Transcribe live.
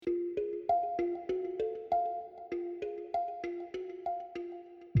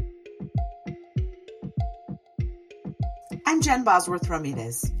I'm Jen Bosworth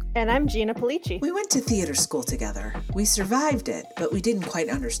Ramirez. And I'm Gina Polici. We went to theater school together. We survived it, but we didn't quite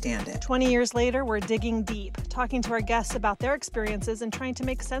understand it. 20 years later, we're digging deep, talking to our guests about their experiences and trying to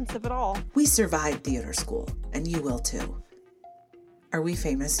make sense of it all. We survived theater school, and you will too. Are we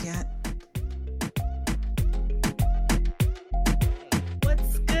famous yet?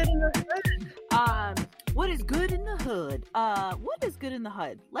 What's good in the hood? What is good in the hood? What is good in the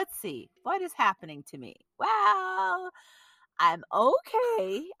hood? Let's see. What is happening to me? Well, I'm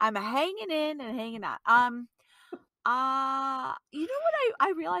okay. I'm hanging in and hanging out. You know what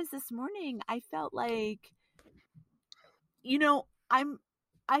I realized this morning? I felt like,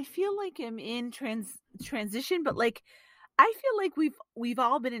 I feel like I'm in transition, but like, I feel like we've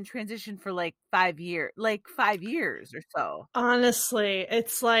all been in transition for like 5 years or so. Honestly,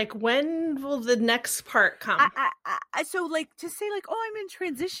 it's like, when will the next part come? So like to say like, oh, I'm in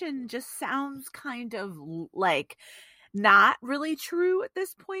transition just sounds kind of like not really true at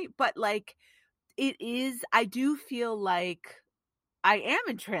this point, but like it is. I do feel like I am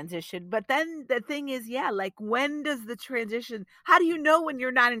in transition, but then the thing is, like when does the transition, how do you know when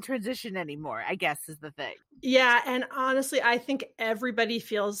you're not in transition anymore, I guess is the thing. Yeah. And honestly, I think everybody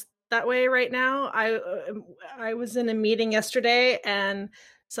feels that way right now. I was in a meeting yesterday and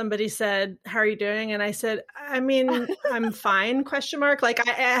somebody said, "How are you doing?" And I said, "I mean, I'm fine, ? Like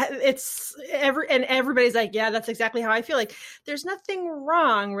and everybody's like, "Yeah, that's exactly how I feel." Like there's nothing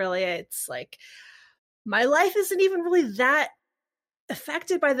wrong really. It's like my life isn't even really that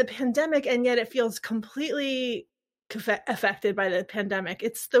affected by the pandemic, and yet it feels completely affected by the pandemic.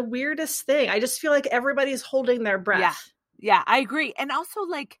 It's the weirdest thing. I just feel like everybody's holding their breath. Yeah, I agree. And also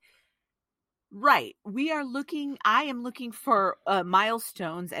like, right, I am looking for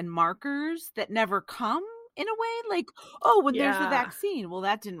milestones and markers that never come in a way, like, oh, when there's a vaccine, well,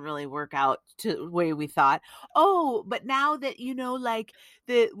 that didn't really work out to the way we thought. Oh, but now that, like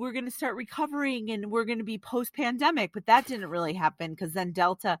we're going to start recovering and we're going to be post-pandemic, but that didn't really happen because then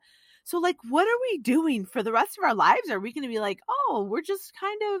Delta. So like, what are we doing for the rest of our lives? Are we going to be like, oh, we're just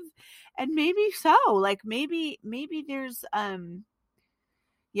kind of, and maybe so, like maybe there's, I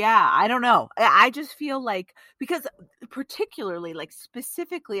don't know. I just feel like, because particularly like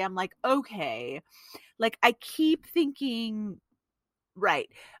specifically, I'm like, okay, like I keep thinking, right.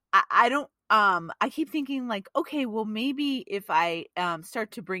 I keep thinking like, okay, well maybe if I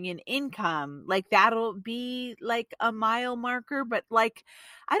start to bring in income, like that'll be like a mile marker, but like,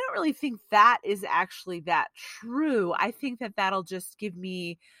 I don't really think that is actually that true. I think that that'll just give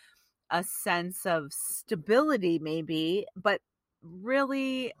me a sense of stability maybe, but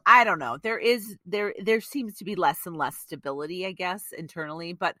really, I don't know. There seems to be less and less stability, I guess,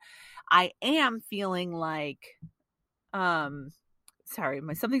 internally, but I am feeling like, sorry,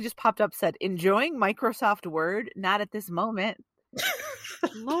 something just popped up, said, enjoying Microsoft Word, not at this moment.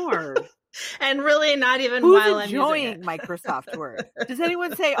 Lord. And really not even Who's while enjoying I'm using Microsoft Word? Does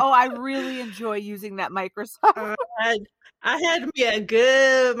anyone say, oh, I really enjoy using that Microsoft? I had me a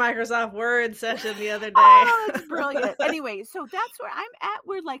good Microsoft Word session the other day. Oh, that's brilliant. Anyway, so that's where I'm at,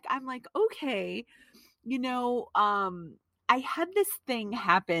 where like, I'm like, okay, I had this thing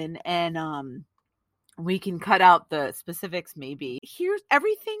happen, and we can cut out the specifics maybe. Here's,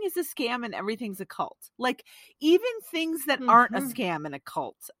 everything is a scam and everything's a cult. Like even things that aren't a scam and a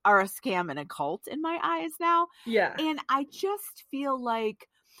cult are a scam and a cult in my eyes now. Yeah. And I just feel like,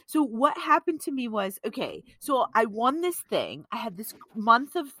 so what happened to me was, okay, so I won this thing. I had this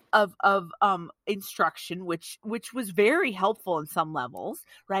month of instruction, which was very helpful in some levels,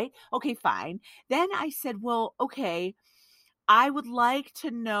 right? Okay, fine. Then I said, well, okay, I would like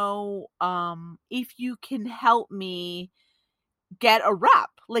to know if you can help me get a rep.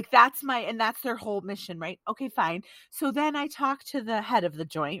 Like that's their whole mission, right? Okay, fine. So then I talked to the head of the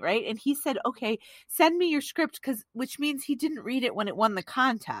joint, right? And he said, okay, send me your script, which means he didn't read it when it won the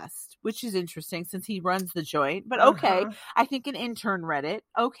contest, which is interesting since he runs the joint. But okay, I think an intern read it.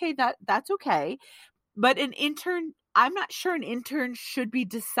 Okay, that's okay. But I'm not sure an intern should be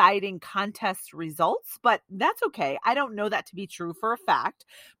deciding contest results, but that's okay. I don't know that to be true for a fact,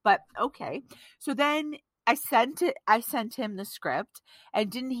 but okay. So then I sent him the script and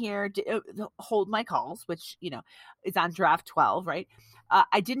didn't hear, hold my calls, which, is on draft 12, right?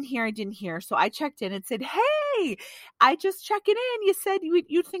 I didn't hear. So I checked in and said, hey, I just checking in. You said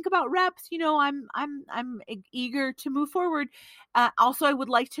you'd think about reps. I'm eager to move forward. Also, I would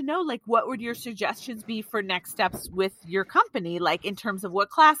like to know, like, what would your suggestions be for next steps with your company? Like in terms of what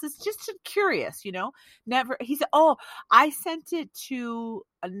classes, just curious, never. He said, oh, I sent it to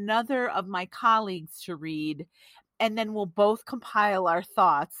another of my colleagues to read, and then we'll both compile our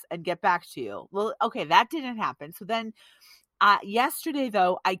thoughts and get back to you. Well, okay, that didn't happen. So then yesterday,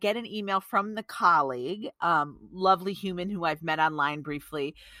 though, I get an email from the colleague, lovely human who I've met online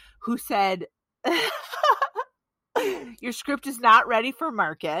briefly, who said, your script is not ready for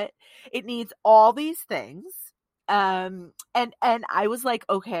market. It needs all these things. And I was like,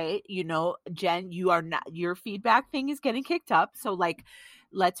 okay, Jen, your feedback thing is getting kicked up. So like,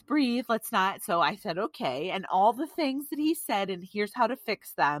 let's breathe. Let's not. So I said, okay. And all the things that he said, and here's how to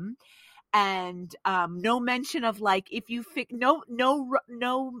fix them. And no mention of like, if you fix,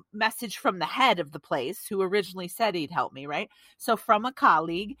 no message from the head of the place who originally said he'd help me. Right. So from a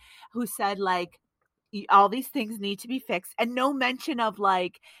colleague who said like, all these things need to be fixed, and no mention of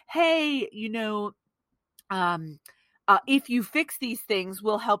like, hey, if you fix these things,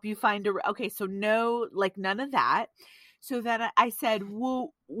 we'll help you find okay. So no, like none of that. So then I said,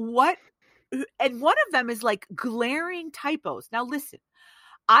 well, what? And one of them is like glaring typos. Now listen,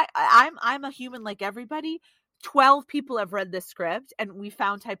 I'm a human like everybody. 12 people have read this script and we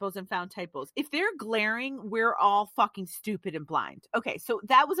found typos. If they're glaring, we're all fucking stupid and blind. Okay. So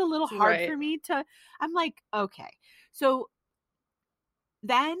that was a little hard for me I'm like, okay. So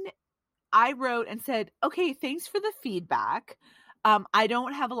then I wrote and said, okay, thanks for the feedback. I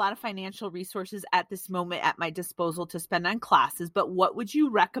don't have a lot of financial resources at this moment at my disposal to spend on classes, but what would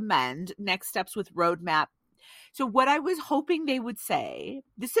you recommend next steps with roadmap? So what I was hoping they would say,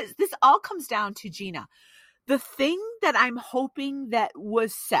 this all comes down to Gina. The thing that I'm hoping that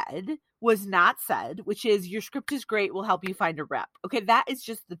was said was not said, which is your script is great. We'll help you find a rep. Okay. That is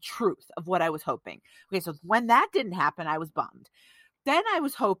just the truth of what I was hoping. Okay. So when that didn't happen, I was bummed. Then I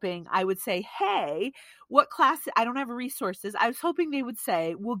was hoping I would say, hey, what class? I don't have resources. I was hoping they would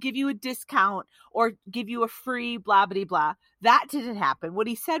say, we'll give you a discount or give you a free blah, blah, blah. That didn't happen. What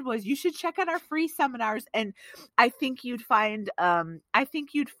he said was, you should check out our free seminars. And I think you'd find a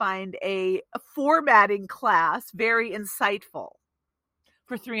formatting class very insightful.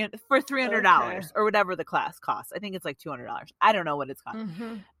 For $300 or whatever the class costs. I think it's like $200. I don't know what it's cost.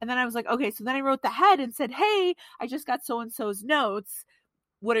 Mm-hmm. And then I was like, okay. So then I wrote the head and said, hey, I just got so-and-so's notes.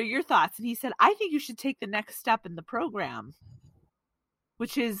 What are your thoughts? And he said, I think you should take the next step in the program,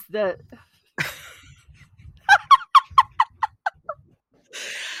 which is the...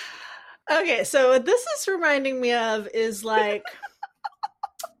 Okay. So what this is reminding me of is like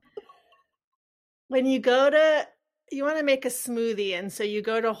when you want to make a smoothie. And so you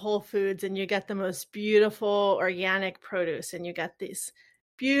go to Whole Foods and you get the most beautiful organic produce, and you get these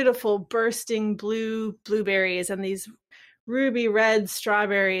beautiful bursting blue blueberries and these ruby red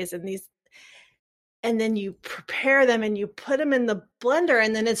strawberries and then you prepare them and you put them in the blender,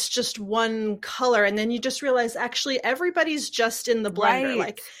 and then it's just one color. And then you just realize actually everybody's just in the blender. Right.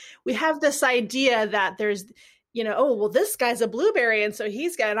 Like we have this idea that there's, oh, well, this guy's a blueberry, and so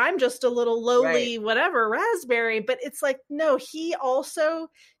and I'm just a little lowly, whatever, raspberry. But it's like, no, he also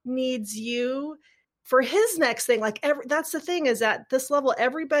needs you for his next thing. Like that's the thing, is at this level,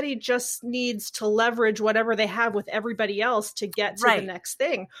 everybody just needs to leverage whatever they have with everybody else to get to the next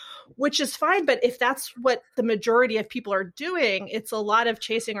thing, which is fine. But if that's what the majority of people are doing, it's a lot of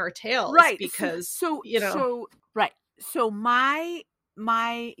chasing our tails, because So yes,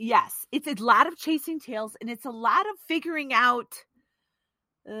 it's a lot of chasing tails, and it's a lot of figuring out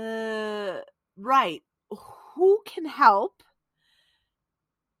who can help,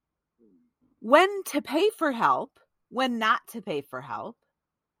 when to pay for help, when not to pay for help,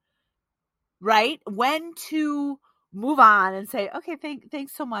 right? When to move on and say, okay,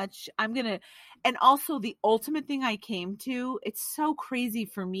 thanks so much. And also the ultimate thing I came to, it's so crazy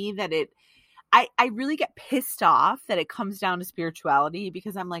for me that I really get pissed off that it comes down to spirituality,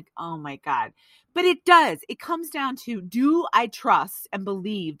 because I'm like, oh my God. But it does. It comes down to, do I trust and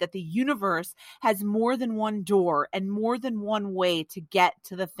believe that the universe has more than one door and more than one way to get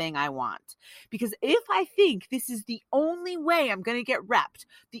to the thing I want? Because if I think this is the only way I'm going to get repped,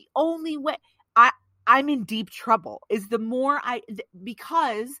 the only way, I'm in deep trouble.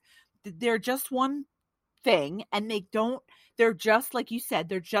 Because they're just one thing, and they're just, like you said,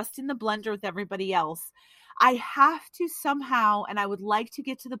 they're just in the blender with everybody else. I have to somehow, and I would like to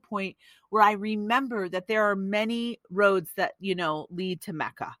get to the point where I remember that there are many roads that, lead to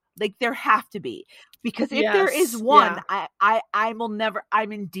Mecca. Like there have to be, because if there is one, I will never,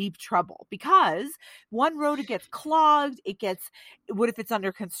 I'm in deep trouble, because one road, it gets clogged. What if it's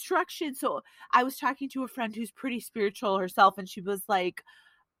under construction? So I was talking to a friend who's pretty spiritual herself, and she was like,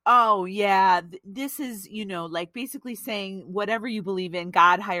 Oh yeah, this is, like basically saying whatever you believe in,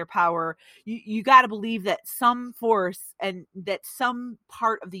 God, higher power, you got to believe that some force and that some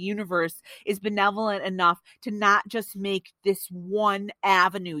part of the universe is benevolent enough to not just make this one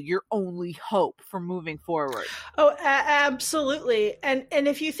avenue your only hope for moving forward. Oh, absolutely. And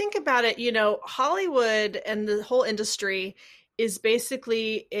if you think about it, Hollywood and the whole industry is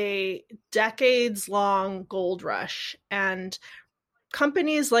basically a decades long gold rush, and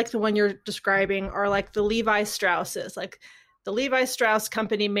companies like the one you're describing are like the Levi Strausses. Like the Levi Strauss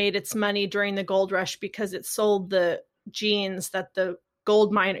company made its money during the gold rush because it sold the jeans that the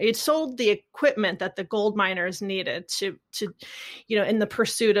it sold the equipment that the gold miners needed to in the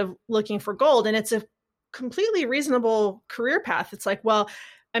pursuit of looking for gold. And it's a completely reasonable career path. It's like, well,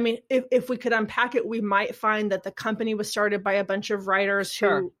 I mean, if we could unpack it, we might find that the company was started by a bunch of writers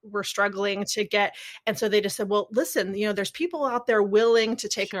who were struggling to get. And so they just said, well, listen, there's people out there willing to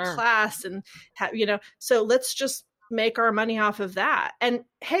take a class and have, so let's just make our money off of that. And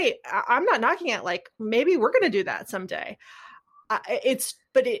hey, I'm not knocking it. Like, maybe we're going to do that someday.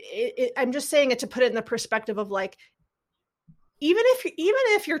 I'm just saying it to put it in the perspective of like, even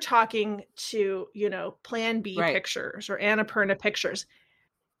if you're talking to, Plan B Pictures or Annapurna Pictures,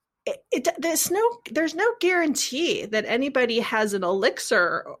 there's no guarantee that anybody has an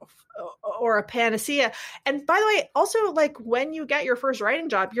elixir or a panacea. And by the way, also, like, when you get your first writing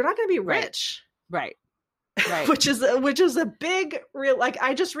job, you're not going to be rich. Right. which is a big real, like,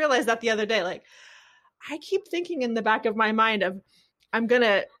 I just realized that the other day. Like, I keep thinking in the back of my mind of, I'm going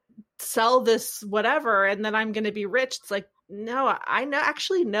to sell this whatever and then I'm going to be rich. It's like, no, I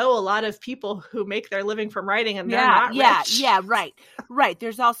actually know a lot of people who make their living from writing and they're not rich. Yeah, right.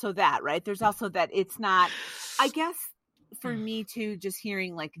 There's also that, right? There's also that it's not, I guess for me too, just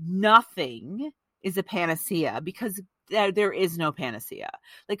hearing like nothing is a panacea, because there is no panacea.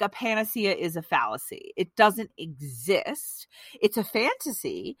 Like, a panacea is a fallacy. It doesn't exist. It's a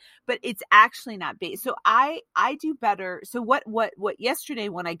fantasy, but it's actually not based. So I do better. So what yesterday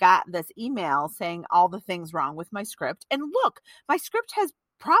when I got this email saying all the things wrong with my script, and look, my script has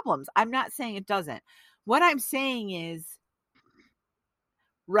problems. I'm not saying it doesn't. What I'm saying is,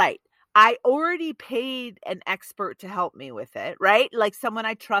 right, I already paid an expert to help me with it, right? Like someone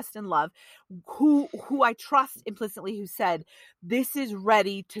I trust and love, who I trust implicitly, who said, this is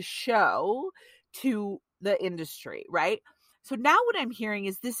ready to show to the industry, right? So now what I'm hearing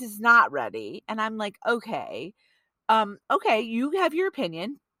is this is not ready. And I'm like, okay, you have your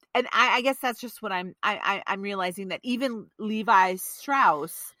opinion. And I guess that's just what I'm realizing, that even Levi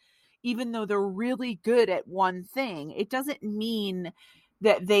Strauss, even though they're really good at one thing, it doesn't mean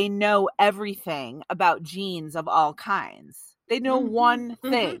that they know everything about jeans of all kinds. They know one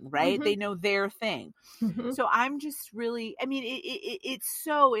thing, right? They know their thing. So I'm just really, I mean, it's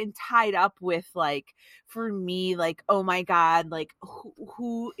so tied up with, like, for me, like, oh my God, like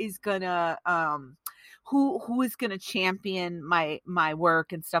who is gonna, who is going to champion my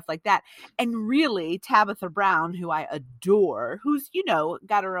work and stuff like that. And really, Tabitha Brown, who I adore, who's,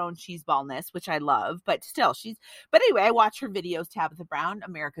 got her own cheeseballness, which I love, but still but anyway, I watch her videos, Tabitha Brown,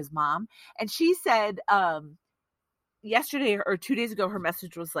 America's Mom. And she said, yesterday or 2 days ago, her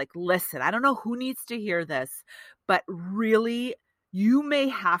message was like, listen, I don't know who needs to hear this, but really, you may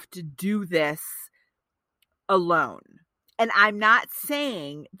have to do this alone. And I'm not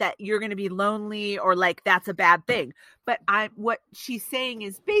saying that you're going to be lonely or like that's a bad thing, but what she's saying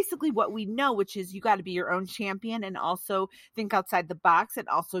is basically what we know, which is you got to be your own champion and also think outside the box, and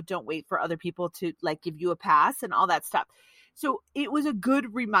also don't wait for other people to like give you a pass and all that stuff. So it was a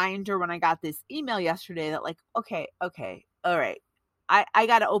good reminder when I got this email yesterday that like, okay, all right, I'm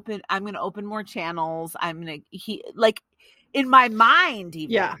going to open more channels. I'm going to like in my mind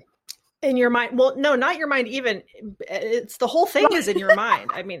even. Yeah. In your mind. Well, no, not your mind even. It's the whole thing is in your mind.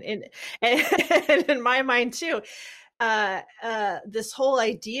 I mean, in my mind too. This whole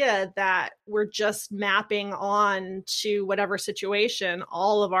idea that we're just mapping on to whatever situation,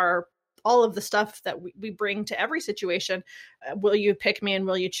 all of the stuff that we bring to every situation. Will you pick me and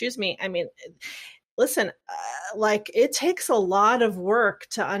will you choose me? I mean, listen, like it takes a lot of work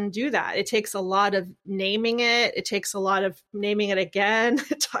to undo that. It takes a lot of naming it. It takes a lot of naming it again.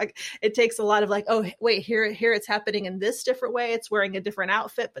 It takes a lot of like, oh, wait, here it's happening in this different way. It's wearing a different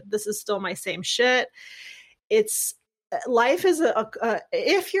outfit, but this is still my same shit. It's life is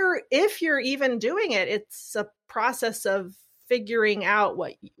if you're even doing it, it's a process of figuring out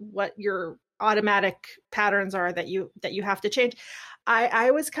what your automatic patterns are that you have to change.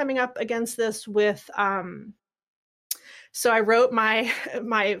 I was coming up against this with, so I wrote my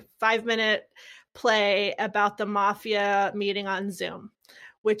 5-minute play about the mafia meeting on Zoom,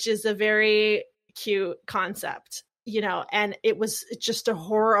 which is a very cute concept, and it was just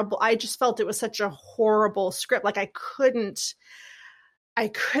I just felt it was such a horrible script. Like I couldn't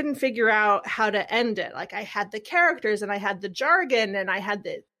figure out how to end it. Like I had the characters and I had the jargon and I had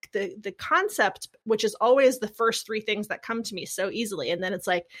the concept, which is always the first three things that come to me so easily. And then it's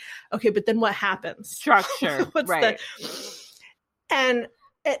like, okay, but then what happens? Structure. Right. And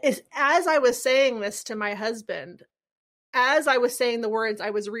as I was saying this to my husband, as I was saying the words,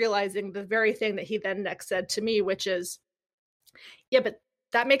 I was realizing the very thing that he then next said to me, which is, yeah, but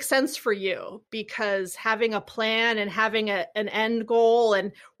that makes sense for you because having a plan and having an end goal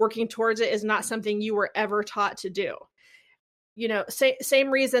and working towards it is not something you were ever taught to do.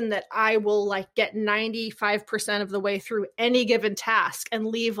 Same reason that I will like get 95% of the way through any given task and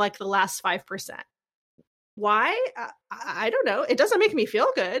leave like the last 5%. Why? I don't know. It doesn't make me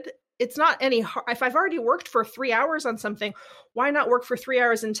feel good. It's not any hard. If I've already worked for 3 hours on something, why not work for 3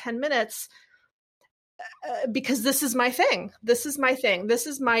 hours and 10 minutes? Because this is my thing. This is my thing. This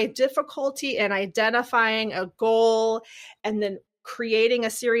is my difficulty in identifying a goal and then creating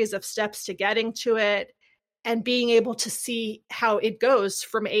a series of steps to getting to it and being able to see how it goes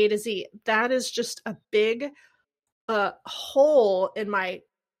from A to Z. That is just a big hole in my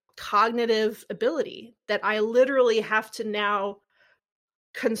cognitive ability that I literally have to now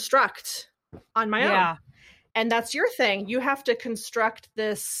construct on my own. And that's your thing. You have to construct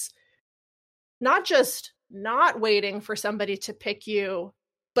this, not just not waiting for somebody to pick you,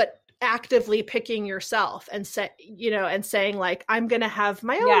 but actively picking yourself and saying like, I'm going to have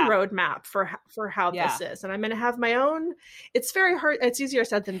my own roadmap for how this is. And I'm going to have my own, it's very hard. It's easier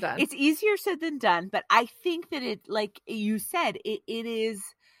said than done. It's easier said than done. But I think that it, like you said, it is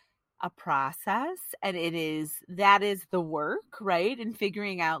a process, and that is the work, right? And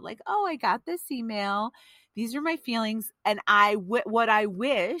figuring out like, oh, I got this email. These are my feelings. And what I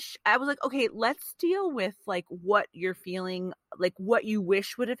wish, I was like, okay, let's deal with like what you're feeling, like what you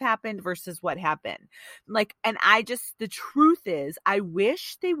wish would have happened versus what happened. Like, and the truth is, I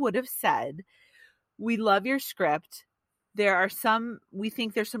wish they would have said, we love your script. We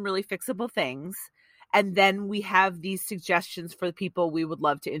think there's some really fixable things. And then we have these suggestions for the people we would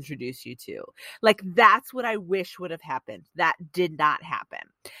love to introduce you to. Like, that's what I wish would have happened. That did not happen.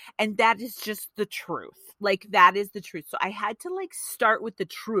 And that is just the truth. Like, that is the truth. So I had to like start with the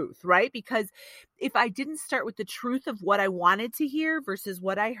truth, right? Because if I didn't start with the truth of what I wanted to hear versus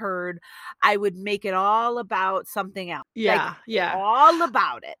what I heard, I would make it all about something else. Yeah. All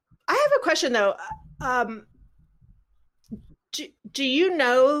about it. I have a question though. Do you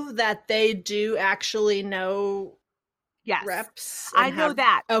know that they do actually know reps? I know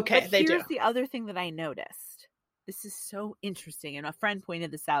that. Okay, but they here's do. The other thing that I noticed. This is so interesting, and a friend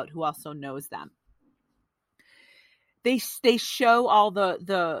pointed this out who also knows them. They show all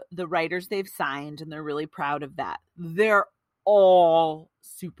the writers they've signed, and they're really proud of that. They're all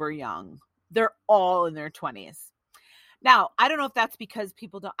super young. They're all in their 20s. Now, I don't know if that's because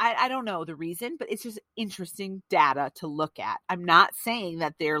people don't, I don't know the reason, but it's just interesting data to look at. I'm not saying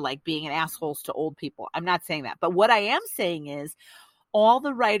that they're like being an assholes to old people. I'm not saying that. But what I am saying is all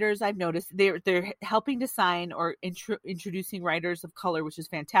the writers I've noticed, they're helping to sign or introducing writers of color, which is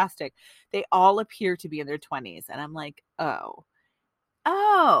fantastic. They all appear to be in their 20s. And I'm like, oh,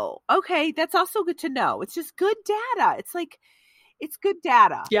 okay. That's also good to know. It's just good data. It's like, it's good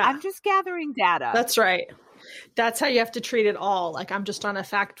data. Yeah. I'm just gathering data. That's right. That's how you have to treat it all. Like, I'm just on a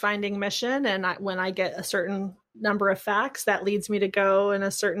fact-finding mission, and when I get a certain number of facts, that leads me to go in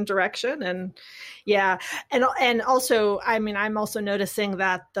a certain direction. And yeah, and also, I mean, I'm also noticing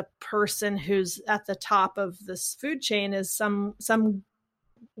that the person who's at the top of this food chain is some.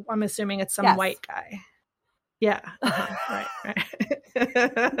 I'm assuming it's some white guy. Yeah. Right.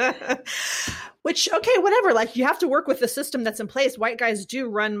 Which, okay, whatever. Like, you have to work with the system that's in place. White guys do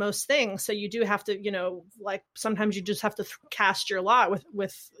run most things. So you do have to, like, sometimes you just have to cast your lot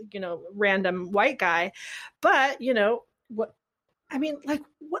with random white guy. But, what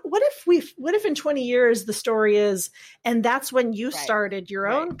if in 20 years the story is, and that's when you started your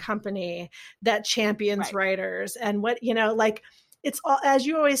own company that champions writers, and it's all, as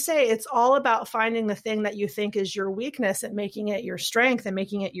you always say, it's all about finding the thing that you think is your weakness and making it your strength and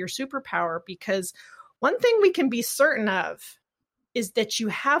making it your superpower. Because one thing we can be certain of is that you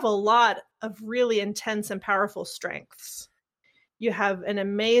have a lot of really intense and powerful strengths. You have an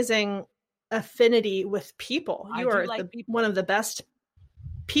amazing affinity with people. You are one of the best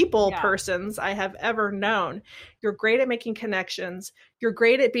people persons I have ever known. You're great at making connections. You're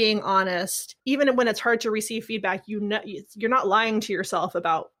great at being honest. Even when it's hard to receive feedback, you're not lying to yourself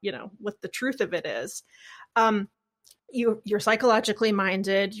about, what the truth of it is. you're psychologically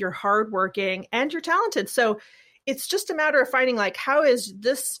minded, you're hardworking, and you're talented. So it's just a matter of finding like, how is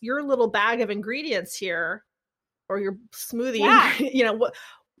this your little bag of ingredients here, or your smoothie? Yeah. You know,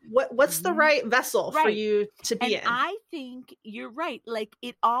 what's the right vessel for you to be in? I think you're right. Like,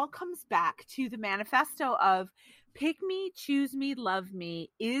 it all comes back to the manifesto of pick me, choose me, love me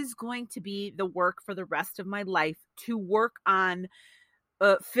is going to be the work for the rest of my life, to work on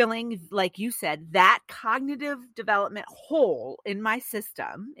filling, like you said, that cognitive development hole in my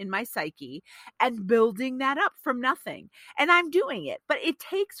system, in my psyche, and building that up from nothing. And I'm doing it, but it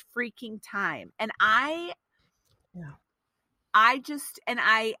takes freaking time. And I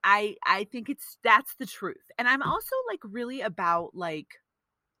think that's the truth. And I'm also like really about like,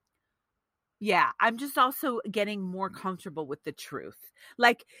 I'm just also getting more comfortable with the truth.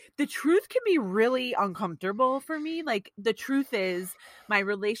 Like, the truth can be really uncomfortable for me. Like, the truth is my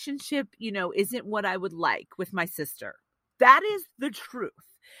relationship, isn't what I would like with my sister. That is the truth.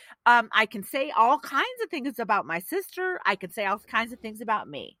 I can say all kinds of things about my sister. I can say all kinds of things about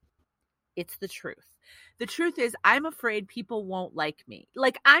me. It's the truth. The truth is, I'm afraid people won't like me.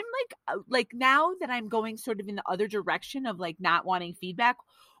 Like, I'm like now that I'm going sort of in the other direction of like not wanting feedback,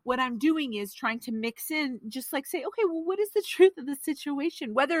 what I'm doing is trying to mix in, just like say, okay, well, what is the truth of the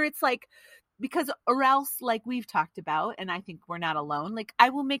situation? Whether it's like, because or else, like we've talked about, and I think we're not alone, like I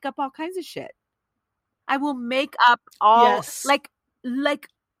will make up all kinds of shit. I will make up all like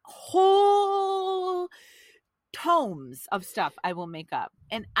whole tomes of stuff I will make up.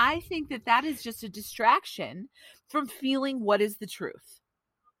 And I think that is just a distraction from feeling what is the truth.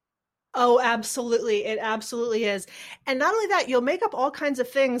 Oh, absolutely. It absolutely is. And not only that, you'll make up all kinds of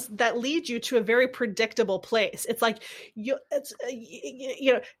things that lead you to a very predictable place. It's like you'll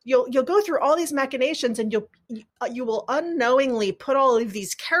go through all these machinations, and you will unknowingly put all of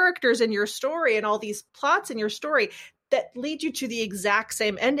these characters in your story and all these plots in your story that lead you to the exact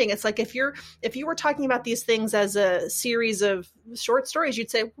same ending. It's like if you were talking about these things as a series of short stories, you'd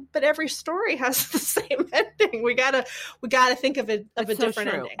say, but every story has the same ending. We gotta think of a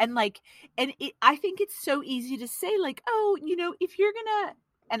different ending. And I think it's so easy to say like, oh, if you're gonna,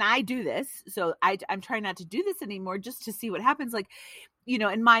 and I do this, so I'm trying not to do this anymore just to see what happens. Like,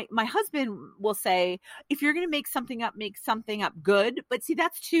 and my husband will say, if you're going to make something up good. But see,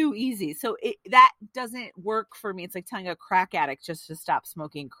 that's too easy. So that doesn't work for me. It's like telling a crack addict just to stop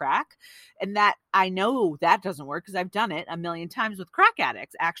smoking crack. And that, I know that doesn't work because I've done it a million times with crack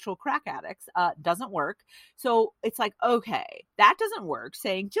addicts, actual crack addicts. Doesn't work. So it's like, okay, that doesn't work.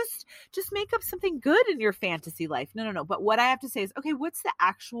 Saying just make up something good in your fantasy life. No. But what I have to say is, okay, what's the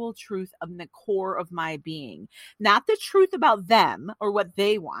actual truth of the core of my being? Not the truth about them or what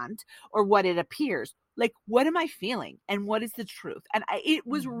they want or what it appears. Like, what am I feeling and what is the truth? And it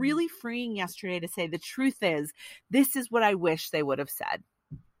was really freeing yesterday to say, the truth is, this is what I wish they would have said.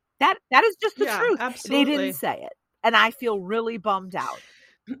 That is just the truth. Absolutely. They didn't say it. And I feel really bummed out.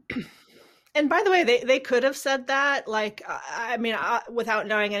 And by the way, they could have said that, like, I mean, without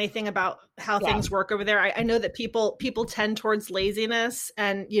knowing anything about how things work over there. I know that people tend towards laziness,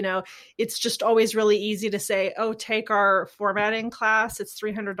 and, it's just always really easy to say, oh, take our formatting class. It's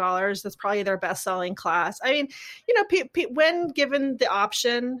 $300. That's probably their best-selling class. I mean, when given the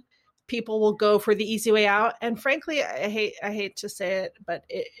option, people will go for the easy way out. And frankly, I hate to say it, but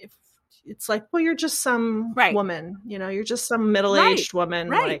if it's like, well, you're just some woman, you're just some middle-aged woman.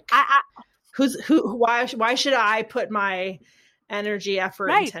 Right. Like, why should I put my energy, effort,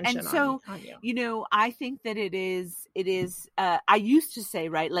 intention and so, on you? I think that it is, I used to say,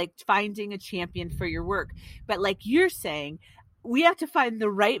 right, like finding a champion for your work, but like you're saying, we have to find the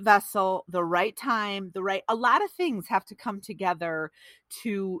right vessel, the right time, a lot of things have to come together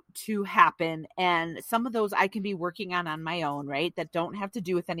to happen. And some of those I can be working on my own, right? That don't have to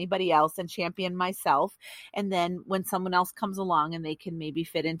do with anybody else, and champion myself. And then when someone else comes along and they can maybe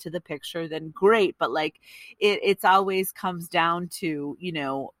fit into the picture, then great. But like, it's always comes down to,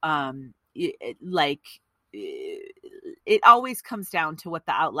 it always comes down to what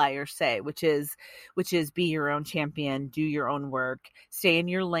the outliers say, which is be your own champion, do your own work, stay in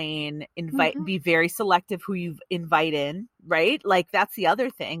your lane, be very selective who you invite in, right? Like, that's the other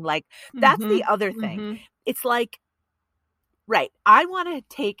thing. Like, that's the other thing. It's like, right, I want to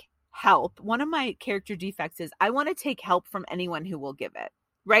take help. One of my character defects is I want to take help from anyone who will give it,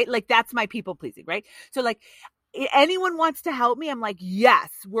 right? Like, that's my people pleasing, right? So like, anyone wants to help me, I'm like, yes,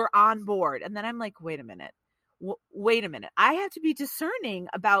 we're on board. And then I'm like, wait a minute. I have to be discerning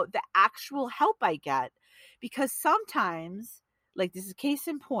about the actual help I get, because sometimes like, this is case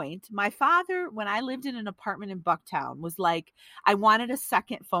in point. My father, when I lived in an apartment in Bucktown, was like, I wanted a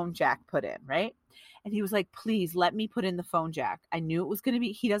second phone jack put in, right? And he was like, please let me put in the phone jack. I knew it was going to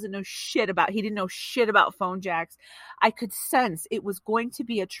be, he didn't know shit about phone jacks. I could sense it was going to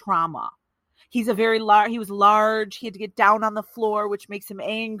be a trauma. He's a very large, he was large. He had to get down on the floor, which makes him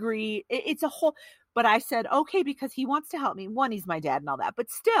angry. It's a whole, but I said, okay, because he wants to help me. One, he's my dad and all that, but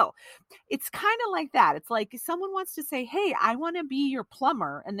still, it's kind of like that. It's like if someone wants to say, hey, I want to be your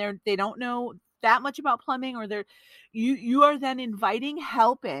plumber, and they don't know that much about plumbing, or you are then inviting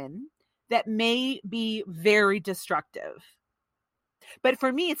help in that may be very destructive. But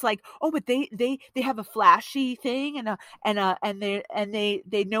for me, it's like, oh, but they have a flashy thing and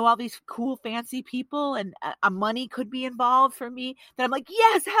they know all these cool, fancy people, and money could be involved for me. Then I'm like,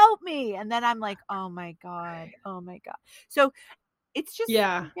 yes, help me. And then I'm like, oh my God. So it's just,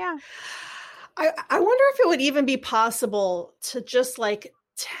 yeah. I wonder if it would even be possible to just like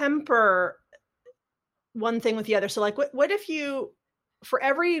temper one thing with the other. So like, what if you, for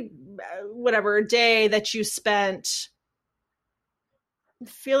every whatever day that you spent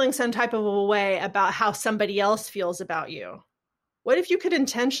feeling some type of a way about how somebody else feels about you, what if you could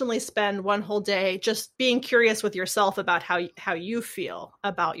intentionally spend one whole day just being curious with yourself about how you feel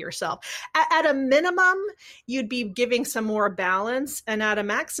about yourself? At a minimum, you'd be giving some more balance, and at a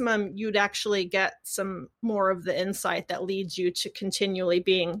maximum, you'd actually get some more of the insight that leads you to continually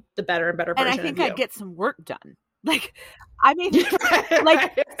being the better and better version of you. And I think I'd get some work done. Like, I mean,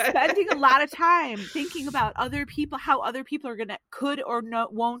 like spending a lot of time thinking about other people, how other people are could or no,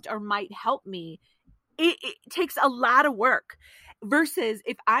 won't or might help me. It takes a lot of work versus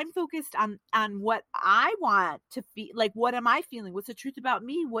if I'm focused on what I want to feel, like, what am I feeling? What's the truth about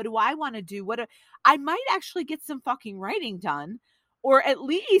me? What do I want to do? I might actually get some fucking writing done, or at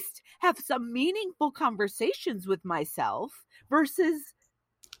least have some meaningful conversations with myself versus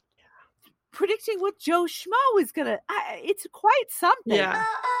predicting what Joe Schmo is gonna. It's quite something. Yeah.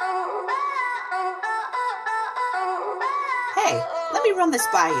 Hey, let me run this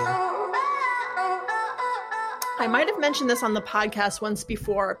by you. I might have mentioned this on the podcast once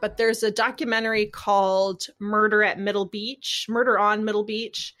before, but there's a documentary called Murder on Middle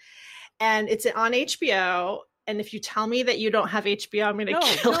Beach, and it's on HBO. And if you tell me that you don't have HBO, I'm going to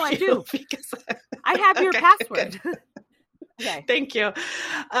kill you. I do. Because I have your password. Okay. Thank you.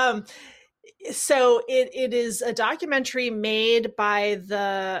 So it is a documentary made by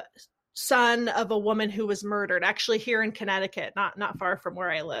the son of a woman who was murdered, actually here in Connecticut, not far from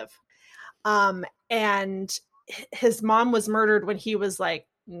where I live. And his mom was murdered when he was like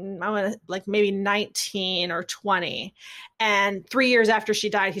maybe 19 or 20. And 3 years after she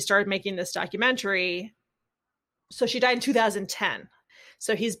died, he started making this documentary. So she died in 2010.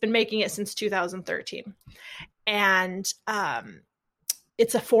 So he's been making it since 2013. And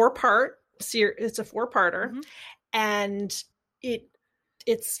it's a four-parter, mm-hmm. and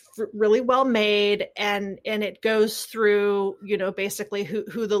it's really well made, and it goes through, basically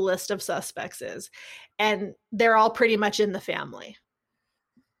who the list of suspects is, and they're all pretty much in the family.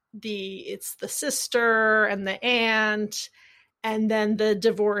 It's the sister and the aunt, and then the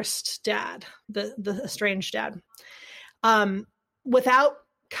divorced dad, the estranged dad. Without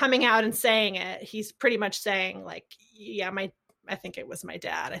coming out and saying it, he's pretty much saying like, yeah, I think it was my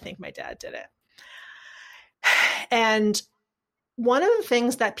dad. I think my dad did it. And one of the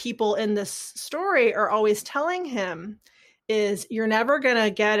things that people in this story are always telling him is, you're never going to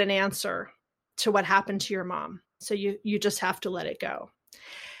get an answer to what happened to your mom. So you just have to let it go.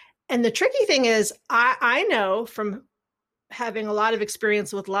 And the tricky thing is, I know from having a lot of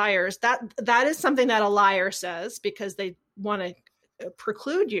experience with liars, that is something that a liar says because they want to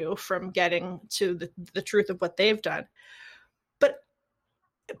preclude you from getting to the truth of what they've done. But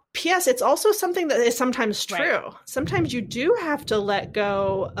P.S., it's also something that is sometimes true. Right. Sometimes you do have to let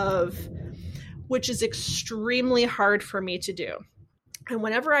go of, which is extremely hard for me to do. And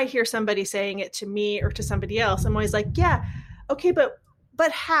whenever I hear somebody saying it to me or to somebody else, I'm always like, yeah, okay, but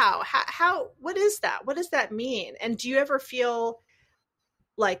how, what is that? What does that mean? And do you ever feel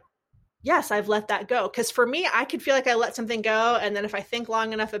like, yes, I've let that go? Because for me, I could feel like I let something go, and then if I think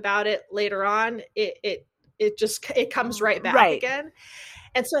long enough about it later on, it comes right back again.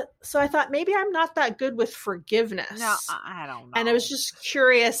 And so I thought maybe I'm not that good with forgiveness. No, I don't know. And I was just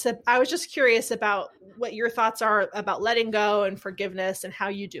curious about what your thoughts are about letting go and forgiveness and how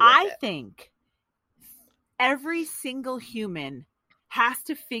you do it. I think every single human has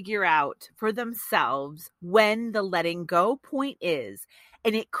to figure out for themselves when the letting go point is.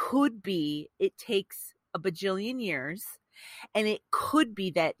 And it could be, it takes a bajillion years, and it could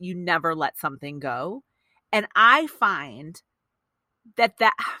be that you never let something go. And I find that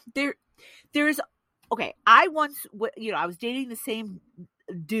there's okay. I once, I was dating the same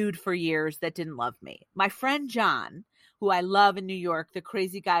dude for years that didn't love me. My friend John, who I love in New York, the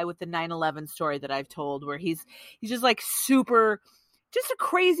crazy guy with the 9/11 story that I've told, where he's just like super, just a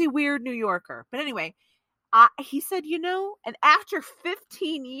crazy, weird New Yorker. But anyway, he said, and after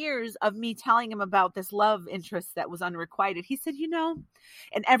 15 years of me telling him about this love interest that was unrequited, he said,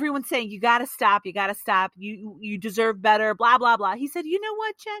 and everyone's saying, you got to stop, you deserve better, blah, blah, blah. He said, you know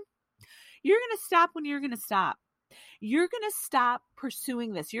what, Jen? You're going to stop when you're going to stop. You're going to stop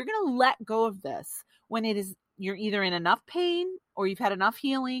pursuing this. You're going to let go of this when you're either in enough pain or you've had enough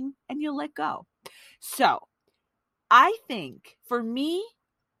healing, and you'll let go. So I think for me,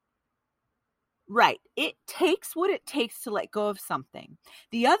 right, it takes what it takes to let go of something.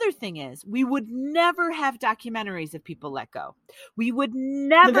 The other thing is, we would never have documentaries if people let go. We would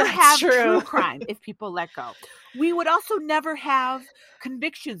never have true crime if people let go. We would also never have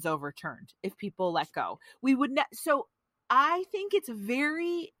convictions overturned if people let go. We would so I think it's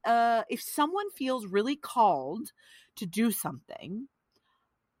very if someone feels really called to do something,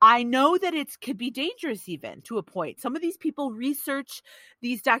 I know that it could be dangerous even to a point. Some of these people research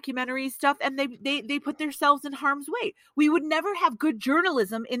these documentary stuff and they put themselves in harm's way. We would never have good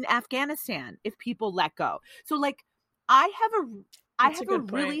journalism in Afghanistan if people let go. So like, I have a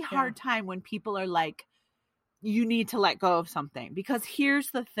really hard time when people are like, you need to let go of something, because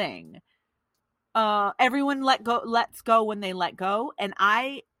here's the thing. Everyone lets go when they let go. And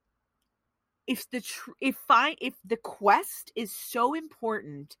if the quest is so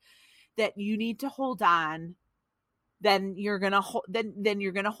important that you need to hold on, then you're gonna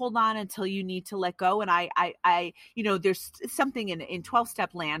hold on until you need to let go. And I there's something in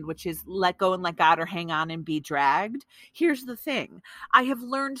 12-step land, which is let go and let God, or hang on and be dragged. Here's the thing: I have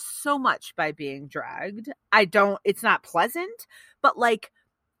learned so much by being dragged. It's not pleasant, but like,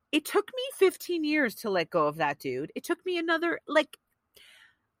 it took me 15 years to let go of that dude. It took me another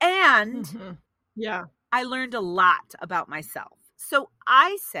and yeah, I learned a lot about myself. So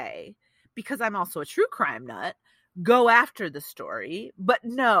I say, because I'm also a true crime nut, go after the story, but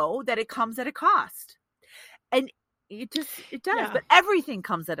know that it comes at a cost. And it does, yeah. But everything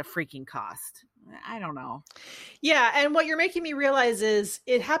comes at a freaking cost. I don't know. Yeah. And what you're making me realize is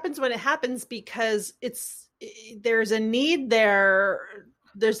it happens when it happens, because there's a need there.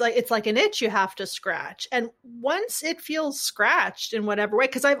 It's like an itch you have to scratch. And once it feels scratched in whatever way,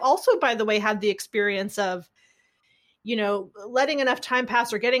 because I've also, by the way, had the experience of, letting enough time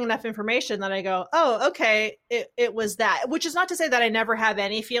pass or getting enough information that I go, oh, okay, it was that, which is not to say that I never have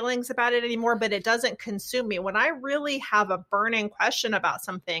any feelings about it anymore, but it doesn't consume me. When I really have a burning question about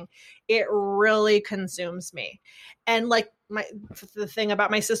something, it really consumes me. And like the thing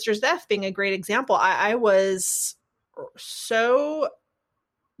about my sister's death being a great example, I was so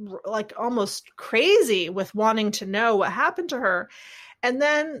like almost crazy with wanting to know what happened to her. And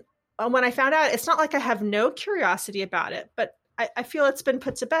then when I found out, it's not like I have no curiosity about it, but I feel it's been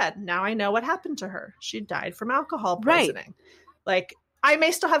put to bed. Now I know what happened to her. She died from alcohol poisoning. Right. Like, I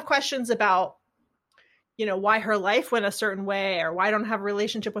may still have questions about, why her life went a certain way, or why I don't have a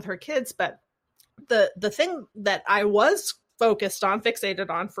relationship with her kids. But the thing that I was fixated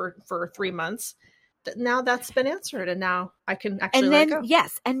on for 3 months, now that's been answered, and now I can actually let go.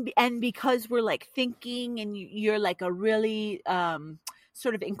 Yes, and because we're like thinking, and you're like a really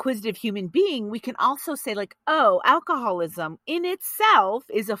sort of inquisitive human being, we can also say like, oh, alcoholism in itself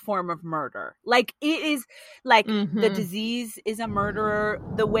is a form of murder. Like, it is like the disease is a murderer.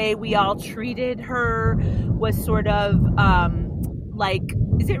 The way we all treated her was sort of like,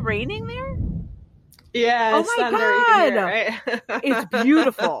 is it raining there? Yeah. Oh my God. Right? It's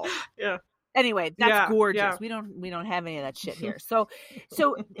beautiful. Yeah. Anyway, that's gorgeous. Yeah. We don't have any of that shit here. So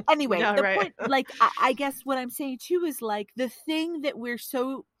anyway, point, like, I guess what I'm saying too is like, the thing that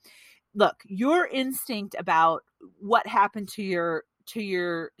look, your instinct about what happened to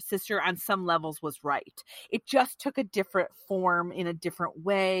your sister on some levels was right. It just took a different form in a different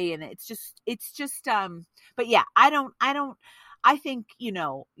way. And it's just, but yeah, I think,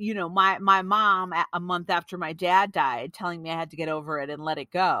 my mom a month after my dad died telling me I had to get over it and let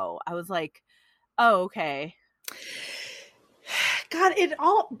it go. I was like, oh, okay. God,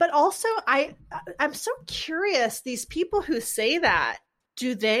 but also I'm so curious, these people who say that,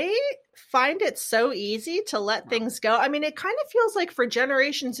 do they find it so easy to let things go? I mean, it kind of feels like for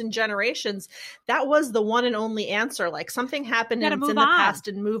generations and generations, that was the one and only answer. Like, something happened and it's in the past,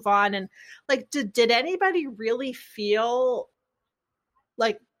 and move on. And like, did anybody really feel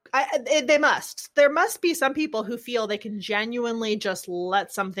like there must be some people who feel they can genuinely just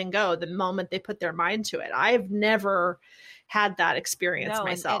let something go the moment they put their mind to it. I've never had that experience No,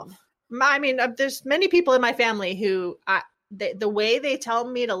 myself. I mean, there's many people in my family who the way they tell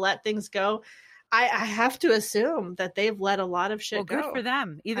me to let things go, I have to assume that they've let a lot of shit go. Good for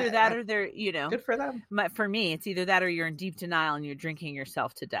them. Either that or they're, good for them. For me, it's either that or you're in deep denial and you're drinking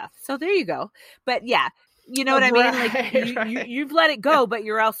yourself to death. So there you go. But yeah, you know what I mean? Like you've let it go, but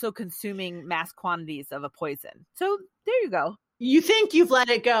you're also consuming mass quantities of a poison. So there you go. You think you've let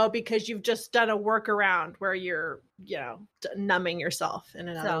it go because you've just done a workaround where you're, numbing yourself in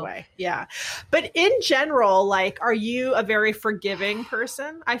another way. Yeah. But in general, like, are you a very forgiving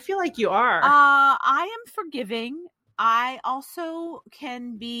person? I feel like you are. I am forgiving. I also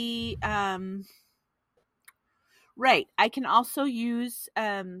can be, right. I can also use,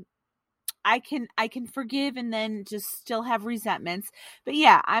 I can forgive and then just still have resentments. But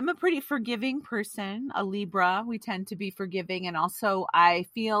yeah, I'm a pretty forgiving person, a Libra. We tend to be forgiving. And also I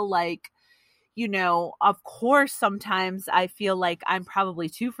feel like, of course, sometimes I feel like I'm probably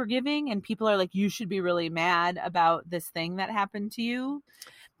too forgiving and people are like, you should be really mad about this thing that happened to you.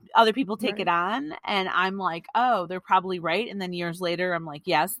 Other people take it on and I'm like, oh, they're probably right. And then years later, I'm like,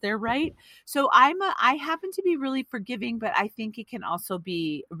 yes, they're right. So I happen to be really forgiving, but I think it can also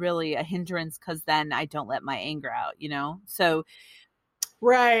be really a hindrance because then I don't let my anger out, So.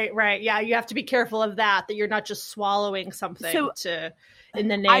 Right. Yeah. You have to be careful of that you're not just swallowing something in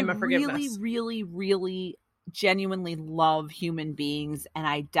the name of forgiveness. I really, really genuinely love human beings and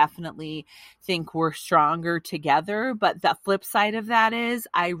I definitely think we're stronger together, but the flip side of that is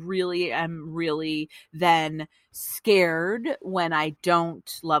I really am then scared when I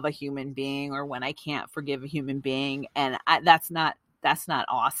don't love a human being or when I can't forgive a human being, and that's not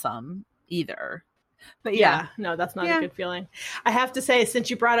awesome either. But no, that's not a good feeling. I have to say, since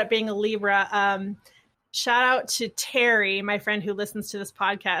you brought up being a Libra, shout out to Terry, my friend who listens to this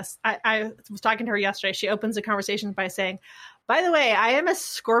podcast. I was talking to her yesterday. She opens the conversation by saying, by the way, I am a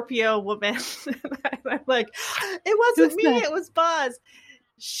Scorpio woman. I'm like, it wasn't me, it was Buzz.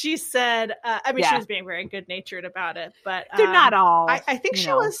 She said, she was being very good natured about it, but they're not all. I think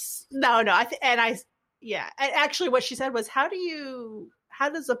she was, no. Actually what she said was, how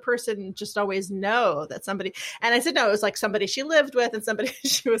does a person just always know that somebody, and I said, no, it was like somebody she lived with and somebody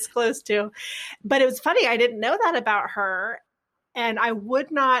she was close to. But it was funny. I didn't know that about her. And I would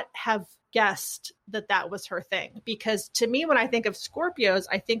not have guessed that was her thing, because to me, when I think of Scorpios,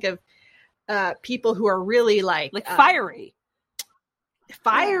 I think of people who are really like fiery.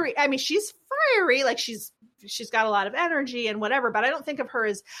 I mean, she's fiery. Like she's got a lot of energy and whatever, but I don't think of her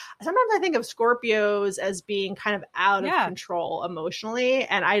as, sometimes I think of Scorpios as being kind of out of control emotionally.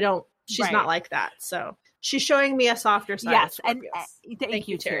 And she's not like that. So she's showing me a softer side. Yes. And thank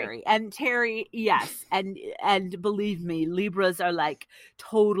you, Terry. And Terry, yes. And believe me, Libras are like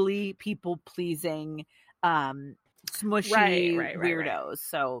totally people pleasing, smushy weirdos. Right.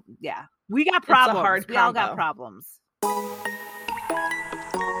 So yeah, we got problems. We all got problems.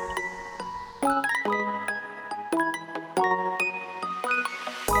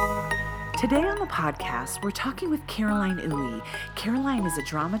 Today on the podcast, we're talking with Caroline Uwe. Caroline is a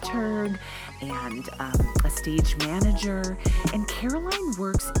dramaturg and a stage manager, and Caroline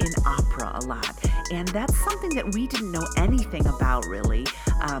works in opera a lot. And that's something that we didn't know anything about really,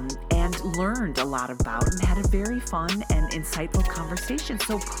 and learned a lot about, and had a very fun and insightful conversation.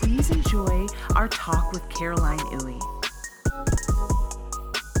 So please enjoy our talk with Caroline Uwe.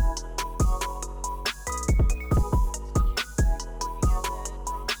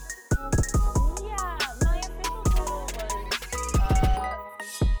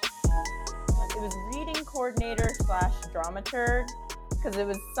 Coordinator/dramaturg, because it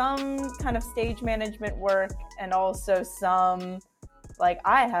was some kind of stage management work and also some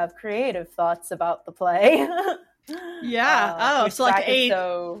I have creative thoughts about the play. So like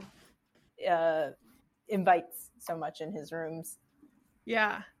invites so much in his rooms.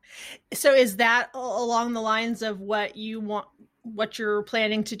 Yeah. So is that along the lines of what you're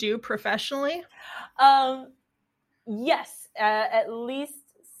planning to do professionally? Yes, at least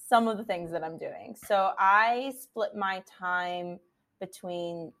some of the things that I'm doing. So I split my time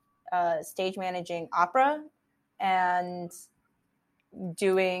between stage managing opera and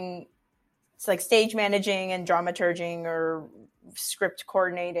doing stage managing and dramaturging or script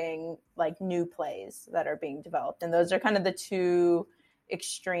coordinating new plays that are being developed. And those are kind of the two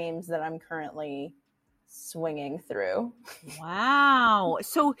extremes that I'm currently swinging through. Wow.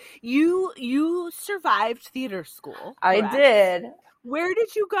 So you survived theater school. Correct? I did. Where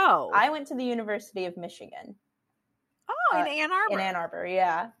did you go? I went to the University of Michigan. Oh, in Ann Arbor. In Ann Arbor,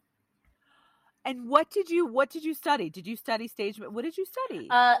 yeah. And what did you study? Did you study stage? What did you study?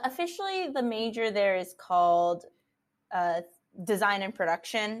 Officially, the major there is called design and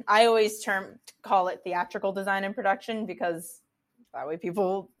production. I always call it theatrical design and production because that way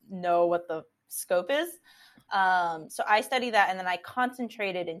people know what the scope is. So I study that, and then I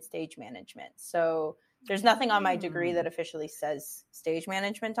concentrated in stage management. So there's nothing on my degree that officially says stage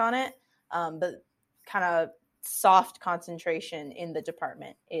management on it, but kind of soft concentration in the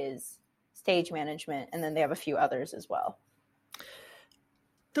department is stage management, and then they have a few others as well.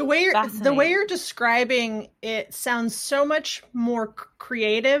 The way you're describing it sounds so much more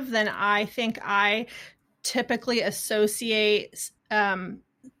creative than I think I typically associate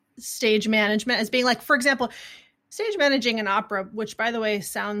stage management as being. Like, for example, stage managing an opera, which, by the way,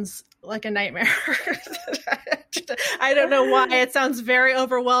 sounds like a nightmare. I don't know why. It sounds very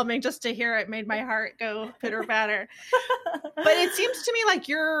overwhelming. Just to hear it made my heart go pitter patter. But it seems to me like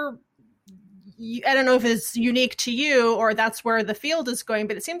I don't know if it's unique to you or that's where the field is going,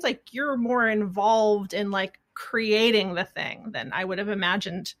 but it seems like you're more involved in like creating the thing than I would have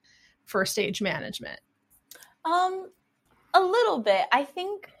imagined for stage management. A little bit. I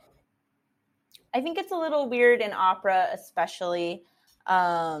think it's a little weird in opera, especially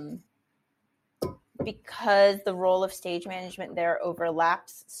because the role of stage management there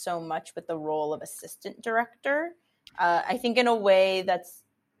overlaps so much with the role of assistant director. I think in a way that's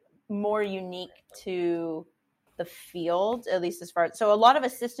more unique to the field, at least as far as, so a lot of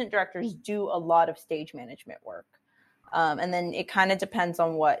assistant directors do a lot of stage management work. And then it kind of depends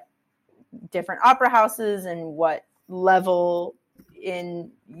on what different opera houses and what level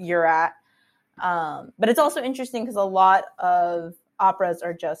you're at. But it's also interesting because a lot of operas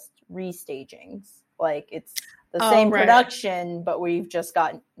are just restagings. Like it's the same production, but we've just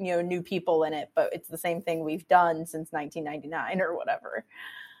got, new people in it, but it's the same thing we've done since 1999 or whatever.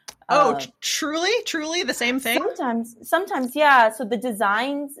 Truly the same thing? Sometimes, yeah. So the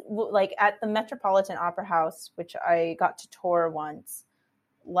designs, like at the Metropolitan Opera House, which I got to tour once,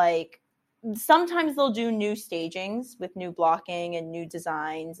 like sometimes they'll do new stagings with new blocking and new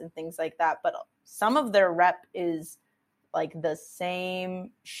designs and things like that. But some of their rep is like the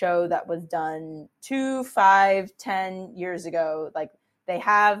same show that was done 2, 5, 10 years ago. Like they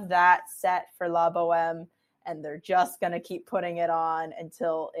have that set for La Boheme, and they're just going to keep putting it on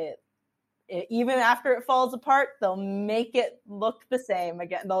until it even after it falls apart, they'll make it look the same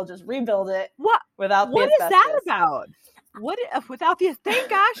again. They'll just rebuild it without the asbestos. What is that about? Thank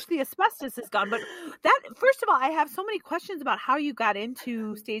gosh the asbestos is gone. But first of all, I have so many questions about how you got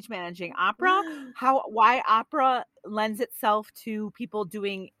into stage managing opera, why opera lends itself to people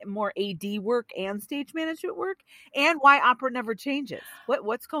doing more AD work and stage management work, and why opera never changes.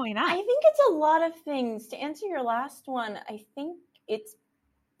 What's going on? I think it's a lot of things. To answer your last one, I think it's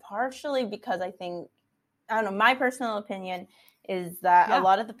partially because I don't know, my personal opinion is that a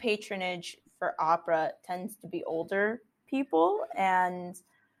lot of the patronage for opera tends to be older people, and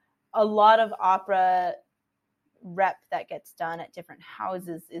a lot of opera rep that gets done at different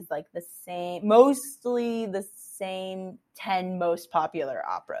houses is like mostly the same 10 most popular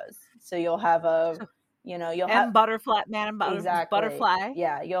operas. So you'll have Madame Butterfly. Exactly. Butterfly.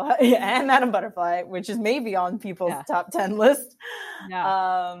 Yeah, and Madame Butterfly, which is maybe on people's top 10 list.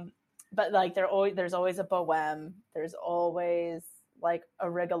 Yeah. But like there's always a Boheme. There's always like a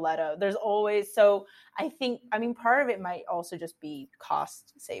Rigoletto. There's always, so I mean, part of it might also just be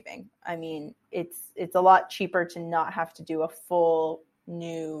cost saving. I mean, it's a lot cheaper to not have to do a full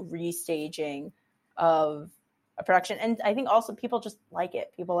new restaging of a production. And I think also people just like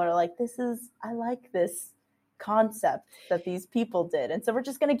it. People are like, I like this concept that these people did. And so we're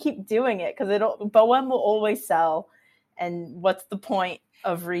just going to keep doing it because Boheme will always sell. And what's the point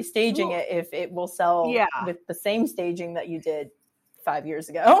of restaging it if it will sell with the same staging that you did 5 years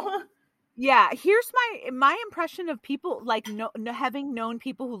ago? Yeah, here's my impression of people, like having known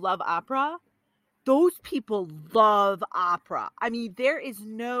people who love opera. Those people love opera. I mean, there is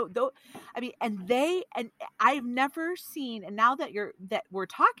and I've never seen, and now that we're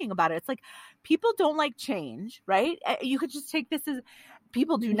talking about it, it's like people don't like change, right? You could just take this as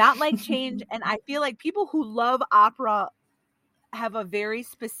people do not like change. And I feel like people who love opera have a very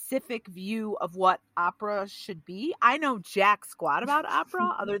specific view of what opera should be. I know jack squat about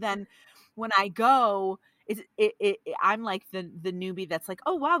opera other than when I go, I'm like the newbie that's like,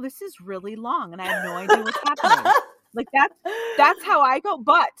 oh wow, this is really long and I have no idea what's happening. Like that's how I go.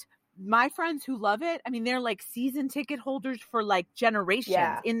 But my friends who love it, I mean, they're like season ticket holders for like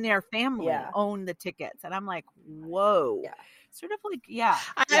generations in their family own the tickets. And I'm like, whoa. Yeah. sort of like, yeah.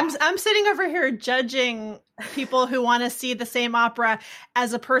 I'm sitting over here judging people who want to see the same opera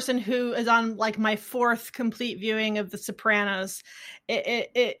as a person who is on like my 4th complete viewing of The Sopranos.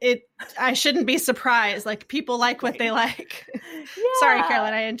 I shouldn't be surprised. Like, people like what they like. Yeah. Sorry,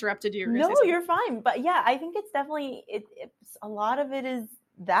 Caroline, I interrupted you. No, you're fine. But yeah, I think it's definitely it's a lot of it is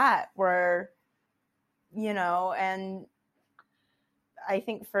that where, you know, and I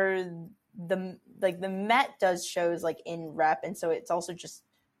think for the Met does shows like in rep, and so it's also just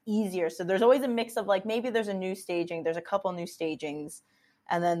easier. So there's always a mix of like, maybe there's a new staging, there's a couple new stagings,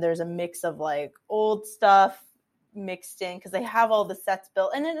 and then there's a mix of like old stuff mixed in because they have all the sets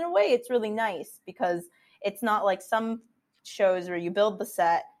built. And in a way it's really nice because it's not like some shows where you build the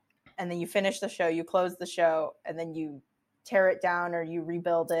set and then you finish the show, you close the show, and then you tear it down or you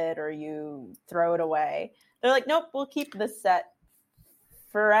rebuild it or you throw it away. They're like, nope, we'll keep this set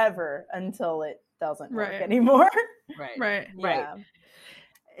forever until it doesn't work anymore. Right. Yeah.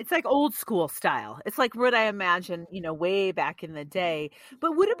 It's like old school style. It's like what I imagine, you know, way back in the day.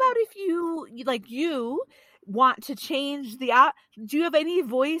 But what about if you want to change do you have any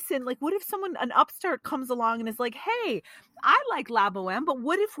voice in, like, what if an upstart comes along and is like, hey, I like La Boheme, but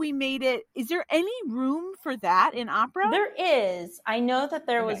what if we made it, is there any room for that in opera? There is. I know that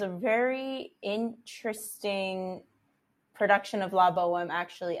there was a very interesting production of La Boheme,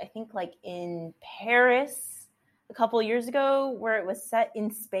 actually, I think like in Paris a couple of years ago, where it was set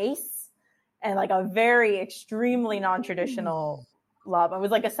in space and like a very extremely non-traditional La Boheme. It was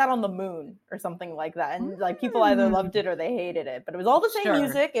like a set on the moon or something like that. And like people either loved it or they hated it, but it was all the same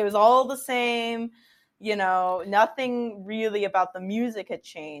music. It was all the same, you know, nothing really about the music had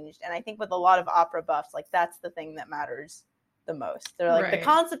changed. And I think with a lot of opera buffs, like that's the thing that matters the most. They're like, the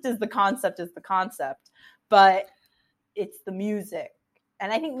concept is the concept, but it's the music.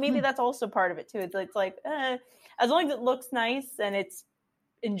 And I think maybe that's also part of it too. It's like, as long as it looks nice and it's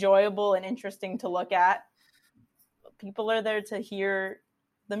enjoyable and interesting to look at, people are there to hear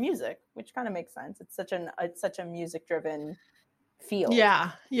the music, which kind of makes sense. It's such a music driven field.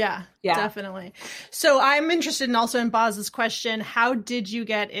 Yeah, definitely. So I'm interested also in Boz's question. How did you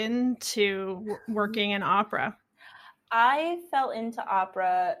get into working in opera? I fell into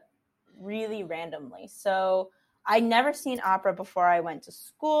opera really randomly. So I'd never seen opera before I went to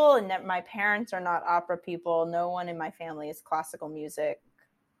school, and my parents are not opera people. No one in my family is classical music,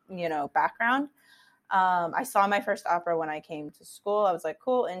 you know, background. I saw my first opera when I came to school. I was like,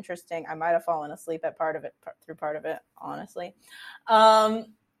 cool, interesting. I might have fallen asleep at part of it, honestly. My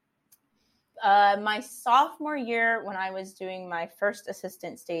sophomore year, when I was doing my first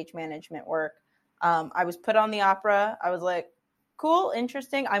assistant stage management work, I was put on the opera. I was like, cool,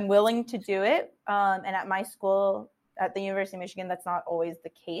 interesting. I'm willing to do it. And at my school, at the University of Michigan, that's not always the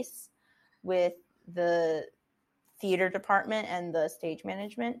case with the theater department and the stage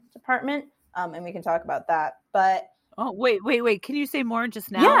management department. And we can talk about that. But wait. Can you say more just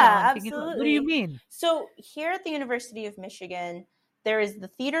now? Yeah, absolutely. What do you mean? So here at the University of Michigan, there is the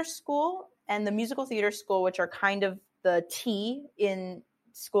theater school and the musical theater school, which are kind of the T in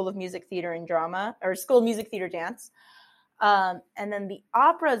School of Music, Theater, and Drama, or School of Music, Theater, Dance. And then the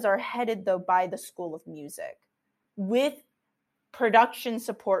operas are headed, though, by the School of Music with production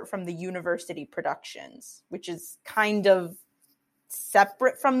support from the university productions, which is kind of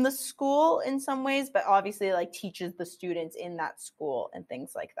separate from the school in some ways, but obviously like teaches the students in that school and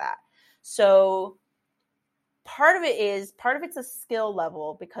things like that. So part of it's a skill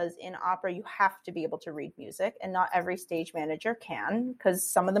level, because in opera you have to be able to read music, and not every stage manager can, because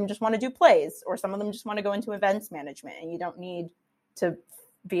some of them just want to do plays, or some of them just want to go into events management, and you don't need to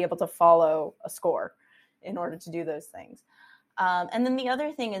be able to follow a score in order to do those things. And then the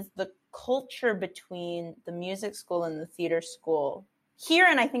other thing is the culture between the music school and the theater school here,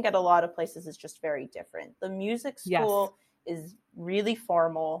 and I think at a lot of places, is just very different. The music school is really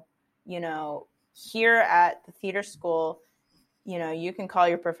formal. You know, here at the theater school, you know, you can call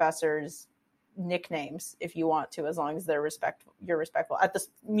your professors nicknames if you want to, as long as you're respectful. At the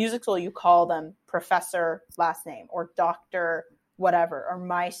music school, you call them professor last name, or doctor whatever, or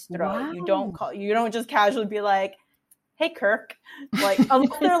maestro. Wow. You don't just casually be like, hey, Kirk, like,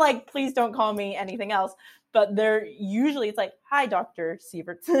 unless they're like, please don't call me anything else. But they're usually, it's like, hi, Dr.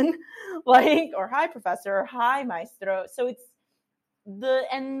 Sievertson, like, or hi, professor, or hi, maestro. So it's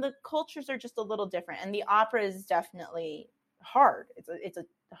the cultures are just a little different. And the opera is definitely hard. It's a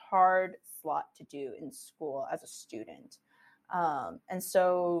hard slot to do in school as a student. And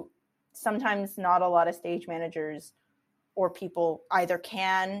so sometimes not a lot of stage managers or people either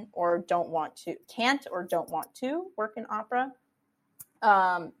can't or don't want to work in opera.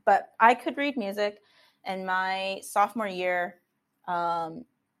 But I could read music, and my sophomore year,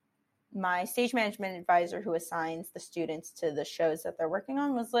 my stage management advisor who assigns the students to the shows that they're working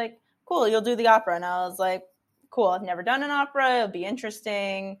on was like, cool, you'll do the opera. And I was like, cool, I've never done an opera. It'll be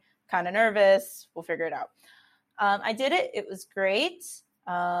interesting, kind of nervous. We'll figure it out. I did it. It was great.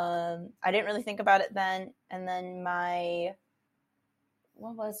 I didn't really think about it then. And then my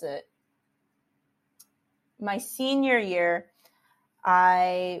senior year,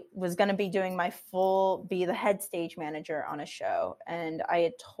 I was going to be doing be the head stage manager on a show. And I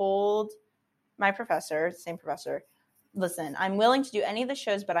had told my professor, same professor, listen, I'm willing to do any of the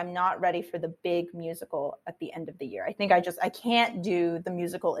shows, but I'm not ready for the big musical at the end of the year. I think I can't do the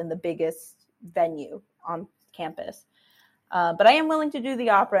musical in the biggest venue on campus. But I am willing to do the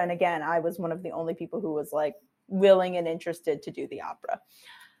opera. And again, I was one of the only people who was like willing and interested to do the opera.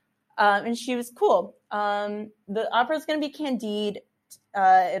 And she was cool. The opera is going to be Candide.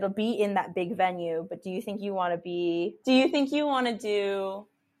 It'll be in that big venue, but do you think you want to do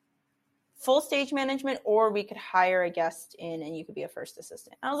full stage management, or we could hire a guest in and you could be a first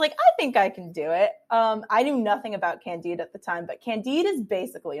assistant? I was like, I think I can do it. I knew nothing about Candide at the time, but Candide is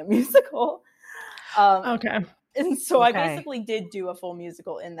basically a musical. Okay. And so I basically did do a full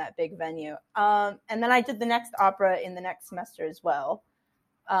musical in that big venue. And then I did the next opera in the next semester as well.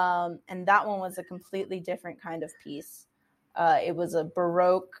 And that one was a completely different kind of piece. It was a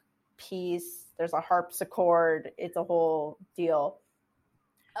Baroque piece. There's a harpsichord. It's a whole deal.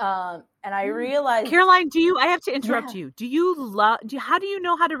 And I realized, Caroline, I have to interrupt you. How do you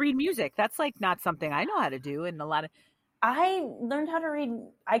know how to read music? That's like not something I know how to do. And I learned how to read.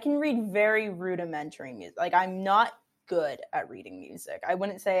 I can read very rudimentary music. Like, I'm not good at reading music. I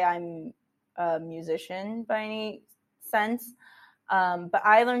wouldn't say I'm a musician by any sense. But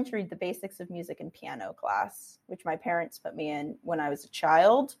I learned to read the basics of music in piano class, which my parents put me in when I was a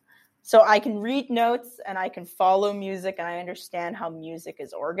child. So I can read notes and I can follow music and I understand how music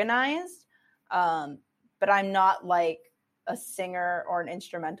is organized. But I'm not like a singer or an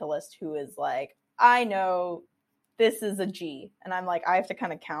instrumentalist who is like, I know this is a G. And I'm like, I have to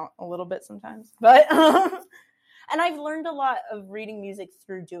kind of count a little bit sometimes. But and I've learned a lot of reading music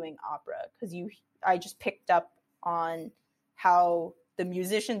through doing opera because I just picked up on how the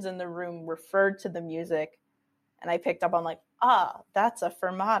musicians in the room referred to the music. And I picked up on like, that's a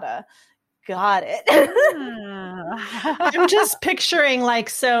fermata. Got it. I'm just picturing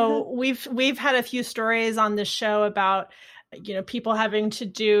so we've had a few stories on this show about, people having to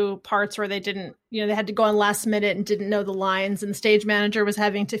do parts where they didn't, they had to go on last minute and didn't know the lines, and the stage manager was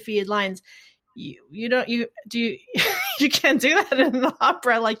having to feed lines. You can't do that in an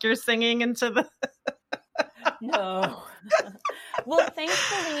opera, like you're singing into the No. Well,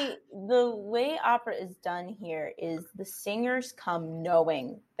 thankfully, the way opera is done here is the singers come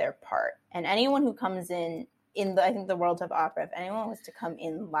knowing their part. And anyone who comes in I think the world of opera, if anyone was to come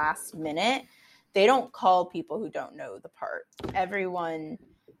in last minute, they don't call people who don't know the part.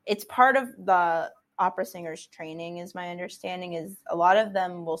 It's part of the opera singers training, is my understanding, is a lot of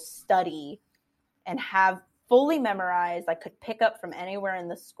them will study and have fully memorized, could pick up from anywhere in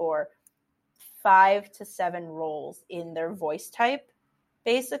the score 5 to 7 roles in their voice type,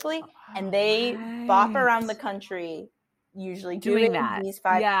 basically. And they bop around the country, usually doing these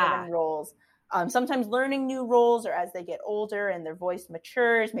 5 to 7 roles. Sometimes learning new roles, or as they get older and their voice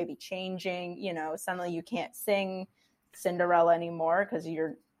matures, maybe changing, suddenly you can't sing Cinderella anymore because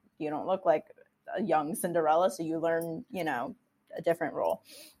you don't look like a young Cinderella. So you learn, a different role.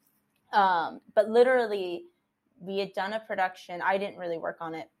 But literally we had done a production. I didn't really work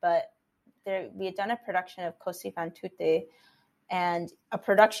on it, but we had done a production of Così fan tutte, and a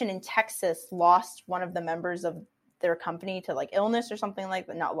production in Texas lost one of the members of their company to illness or something like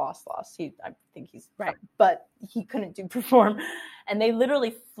that. Not lost. I think he's right, but he couldn't perform. And they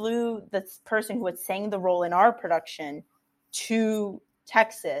literally flew this person who had sang the role in our production to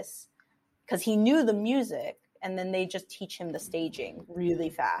Texas because he knew the music, and then they just teach him the staging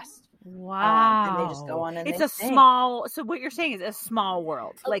really fast. Wow. And they just go on and it's they a sing. small, so what you're saying is a small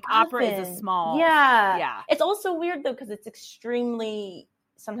world. Opera is a small. Yeah. It's also weird though, because it's extremely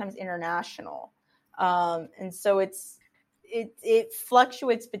sometimes international. And so it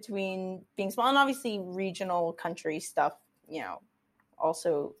fluctuates between being small, and obviously regional country stuff,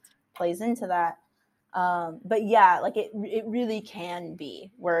 also plays into that. But yeah, it really can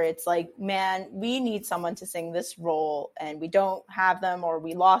be where it's man, we need someone to sing this role and we don't have them, or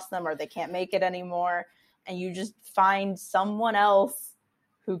we lost them, or they can't make it anymore. And you just find someone else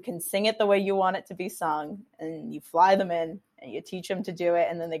who can sing it the way you want it to be sung, and you fly them in and you teach them to do it,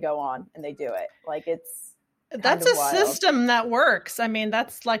 and then they go on and they do it. That's of a wild. system that works. I mean,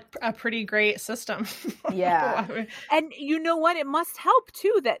 that's like a pretty great system. Yeah. And you know what? It must help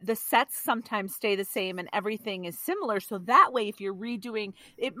too that the sets sometimes stay the same and everything is similar. So that way, if you're redoing,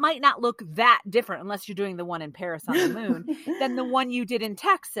 it might not look that different unless you're doing the one in Paris on the moon. Then the one you did in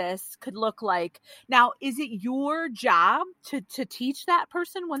Texas could look like. Now, is it your job to teach that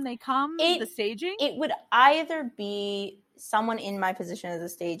person when they come the staging? It would either be someone in my position as a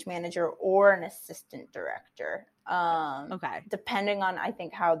stage manager or an assistant director. Okay. Depending on, I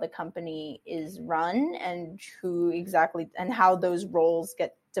think, how the company is run and who exactly and how those roles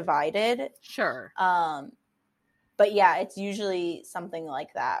get divided. Sure. But yeah, it's usually something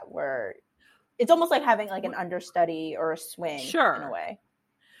like that where it's almost like having like an understudy or a swing Sure. in a way.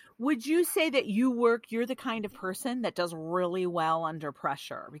 Would you say that you're the kind of person that does really well under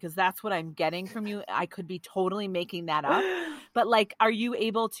pressure? Because that's what I'm getting from you. I could be totally making that up. But like, are you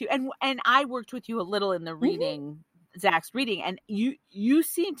able to, and I worked with you a little in the reading, Zach's reading, and you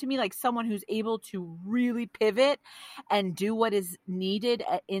seem to me like someone who's able to really pivot and do what is needed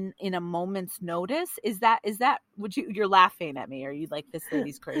in a moment's notice. Is that, you're laughing at me. Are you like, this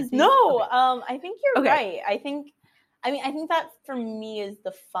lady's crazy? No, Okay. I think you're Okay. right. I think that for me is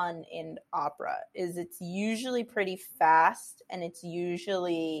the fun in opera is it's usually pretty fast and it's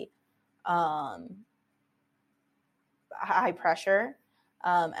usually high pressure.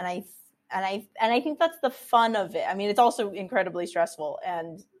 And I think that's the fun of it. I mean, it's also incredibly stressful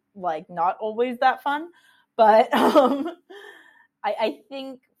and like not always that fun, but I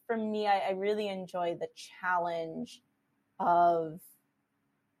think for me, I really enjoy the challenge of,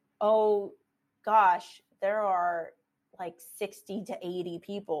 oh gosh, there are like 60 to 80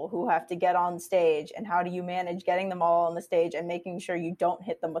 people who have to get on stage, and how do you manage getting them all on the stage and making sure you don't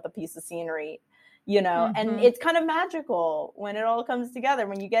hit them with a piece of scenery, you know? And it's kind of magical when it all comes together,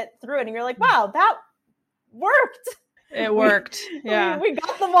 when you get through it and you're like, wow, that worked. It worked. Yeah. We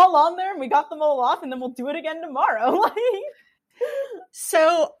got them all on there and we got them all off, and then we'll do it again tomorrow.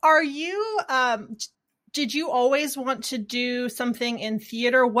 So are you, did you always want to do something in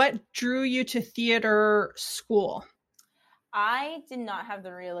theater? What drew you to theater school? I did not have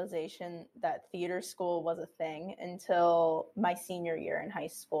the realization that theater school was a thing until my senior year in high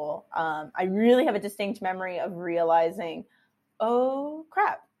school. I really have a distinct memory of realizing, oh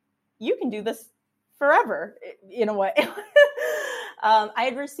crap, you can do this forever in a way. I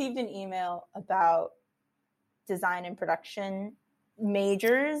had received an email about design and production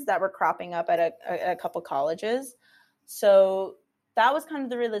majors that were cropping up at a couple colleges. So that was kind of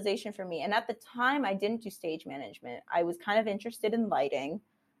the realization for me. And at the time, I didn't do stage management. I was kind of interested in lighting.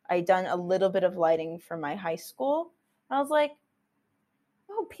 I'd done a little bit of lighting for my high school. And I was like,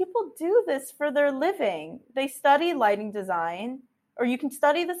 oh, people do this for their living. They study lighting design, or you can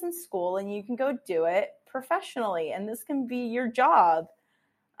study this in school and you can go do it professionally. And this can be your job.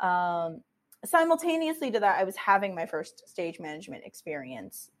 Simultaneously to that, I was having my first stage management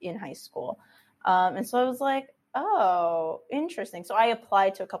experience in high school. And so I was like, oh, interesting. So I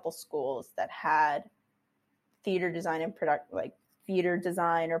applied to a couple schools that had theater design and theater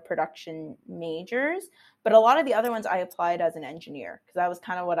design or production majors. But a lot of the other ones I applied as an engineer because that was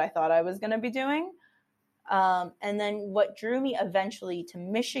kind of what I thought I was going to be doing. And then what drew me eventually to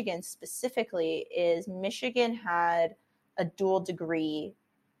Michigan specifically is Michigan had a dual degree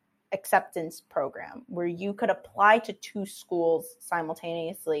acceptance program where you could apply to 2 schools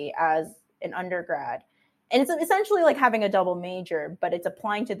simultaneously as an undergrad. And it's essentially like having a double major, but it's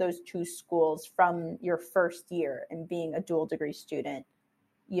applying to those 2 schools from your first year and being a dual degree student,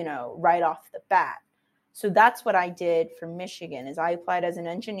 you know, right off the bat. So that's what I did for Michigan is I applied as an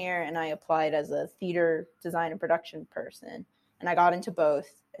engineer and I applied as a theater design and production person. And I got into both.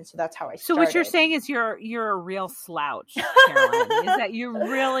 And so that's how I started. So what you're saying is you're a real slouch, Caroline. Is that you're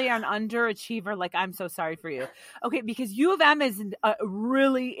really an underachiever? Like, I'm so sorry for you. Okay, because U of M is a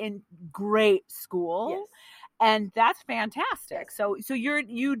really great school. Yes. And that's fantastic. So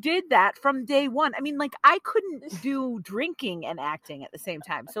you did that from day one. I mean, like I couldn't do drinking and acting at the same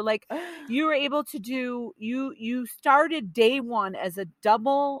time. So like you were able to do, you started day one as a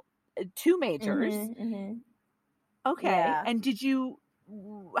double 2 majors. Mm-hmm. Okay. Yeah. And did you,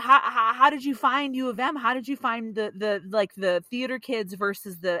 how did you find U of M? How did you find the theater kids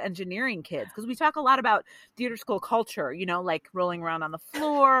versus the engineering kids? Because we talk a lot about theater school culture, you know, like rolling around on the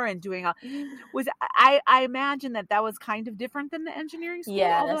floor and doing I imagine that was kind of different than the engineering school,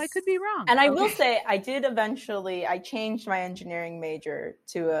 although I could be wrong. And I will say I did eventually, I changed my engineering major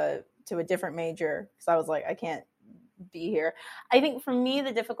to a different major because I was like, I can't be here. I think for me,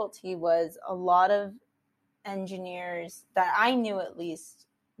 the difficulty was a lot of engineers that I knew at least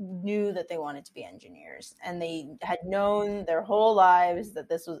knew that they wanted to be engineers, and they had known their whole lives that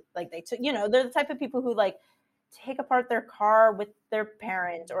this was like, they took, they're the type of people who like take apart their car with their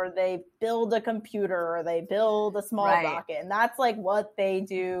parent, or they build a computer, or they build a small rocket. And that's like what they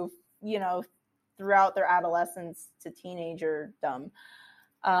do, throughout their adolescence to teenagerdom.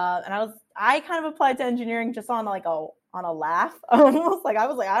 And I kind of applied to engineering just on like on a laugh. Almost like I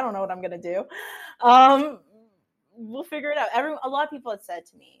was like, I don't know what I'm going to do. We'll figure it out. A lot of people had said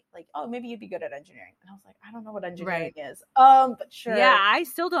to me like, oh, maybe you'd be good at engineering. And I was like, I don't know what engineering is. But sure. Yeah, I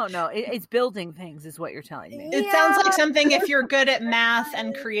still don't know. It's building things is what you're telling me. It sounds like something if you're good at math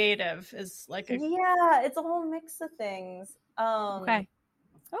and creative is like yeah, it's a whole mix of things. Okay.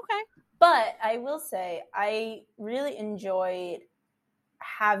 But I will say I really enjoyed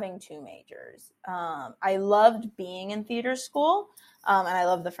having two majors. I loved being in theater school. And I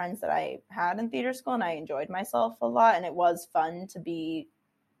love the friends that I had in theater school, and I enjoyed myself a lot. And it was fun to be,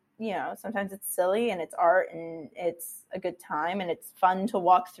 sometimes it's silly and it's art and it's a good time, and it's fun to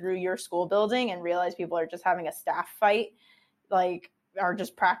walk through your school building and realize people are just having a staff fight, like are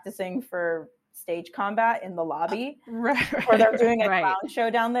just practicing for stage combat in the lobby, or they're doing a clown show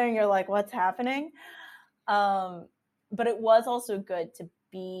down there, and you're like, what's happening? But it was also good to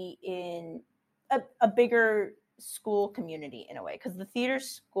be in a bigger school community in a way, because the theater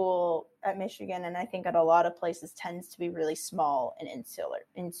school at Michigan, and I think at a lot of places, tends to be really small and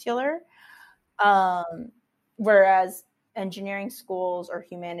insular, whereas engineering schools or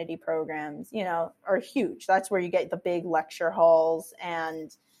humanity programs, are huge. That's where you get the big lecture halls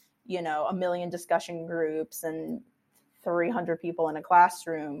and, a million discussion groups and 300 people in a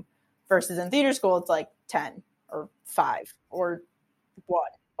classroom, versus in theater school, it's like 10 or 5 or 1.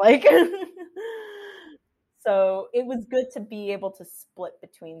 Like, so it was good to be able to split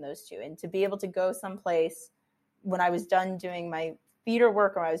between those two, and to be able to go someplace when I was done doing my theater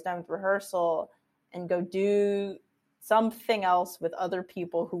work, or I was done with rehearsal, and go do something else with other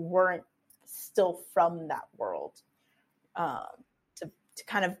people who weren't still from that world, to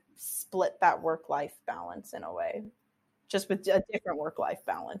kind of split that work-life balance in a way, just with a different work-life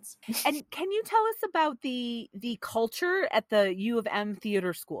balance. And can you tell us about the culture at the U of M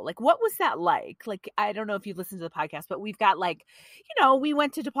theater school? Like, what was that like? Like, I don't know if you've listened to the podcast, but we've got like, we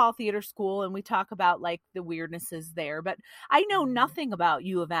went to DePaul Theater School, and we talk about like the weirdnesses there, but I know nothing about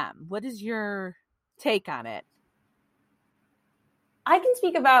U of M. What is your take on it? I can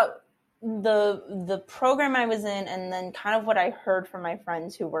speak about the program I was in, and then kind of what I heard from my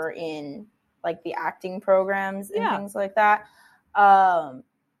friends who were in like the acting programs and things like that. What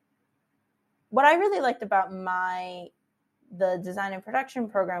I really liked about the design and production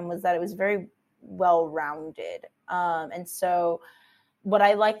program was that it was very well-rounded. And so what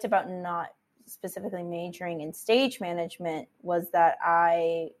I liked about not specifically majoring in stage management was that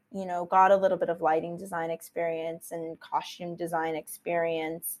I, got a little bit of lighting design experience and costume design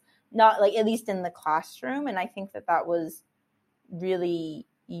experience, not like at least in the classroom. And I think that was really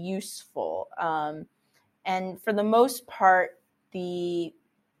useful. And for the most part, the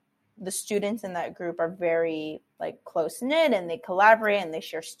students in that group are very like close knit, and they collaborate, and they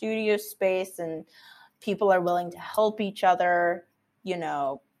share studio space, and people are willing to help each other,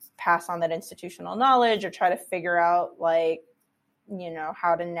 pass on that institutional knowledge, or try to figure out like,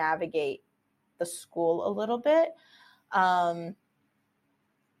 how to navigate the school a little bit.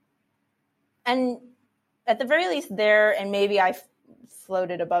 And at the very least there, and maybe I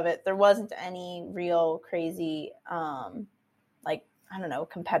floated above it, there wasn't any real crazy,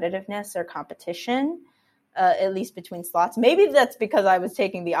 competitiveness or competition, at least between slots. Maybe that's because I was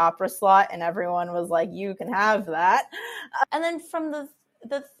taking the opera slot and everyone was like, you can have that. And then from the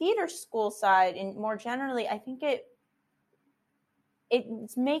theater school side, and more generally, I think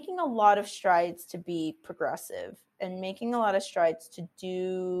it's making a lot of strides to be progressive, and making a lot of strides to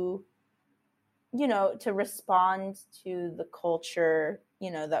do, to respond to the culture,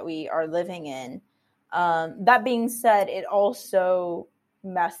 that we are living in. That being said, it also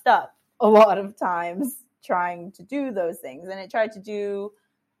messed up a lot of times trying to do those things. And it tried to do,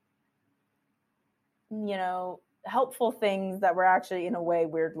 helpful things that were actually in a way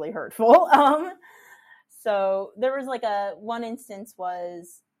weirdly hurtful. So there was like one instance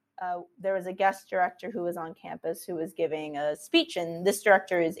was, there was a guest director who was on campus who was giving a speech, and this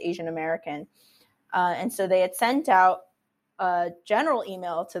director is Asian American. And so they had sent out a general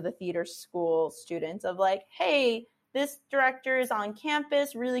email to the theater school students of like, hey, this director is on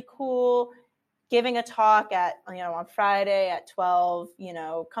campus, really cool, giving a talk at, on Friday at 12,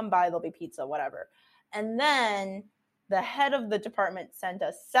 come by, there'll be pizza, whatever. And then the head of the department sent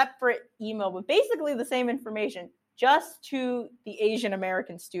a separate email with basically the same information just to the Asian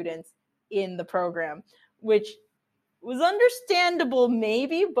American students in the program, which was understandable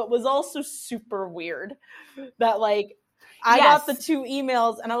maybe, but was also super weird that like I got the 2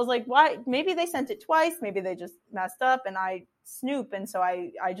 emails and I was like, why? Maybe they sent it twice. Maybe they just messed up, and I snoop. And so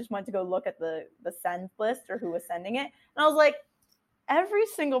I just went to go look at the send list or who was sending it. And I was like, every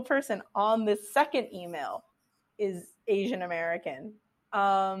single person on this second email is Asian American.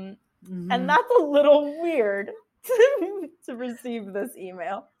 And that's a little weird to receive this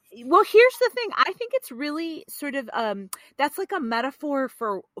email. Well, here's the thing. I think it's really sort of that's like a metaphor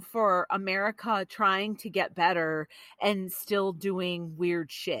for America trying to get better and still doing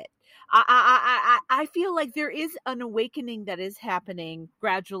weird shit. I feel like there is an awakening that is happening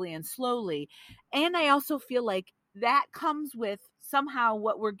gradually and slowly, and I also feel like that comes with somehow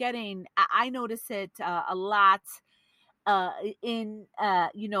what we're getting. I notice it a lot in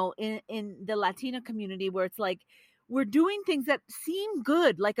the Latina community, where it's like we're doing things that seem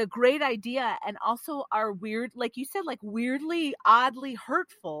good, like a great idea, and also are weird, like you said, like weirdly, oddly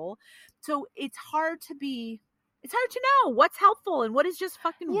hurtful. So it's hard to know what's helpful and what is just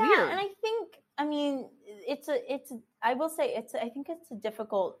fucking weird. And I think, I mean, I will say I think it's a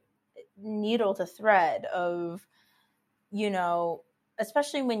difficult needle to thread of,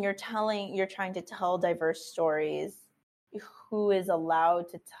 especially when you're trying to tell diverse stories, who is allowed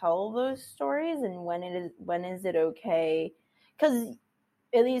to tell those stories and when is it okay? Because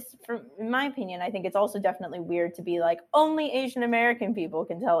at least in my opinion, I think it's also definitely weird to be like, only Asian American people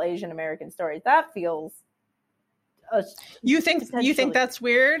can tell Asian American stories. That feels you think that's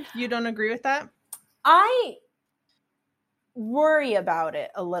weird? You don't agree with that? I worry about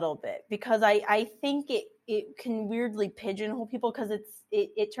it a little bit because I think it can weirdly pigeonhole people, because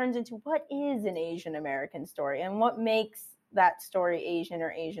it turns into what is an Asian American story and what makes that story Asian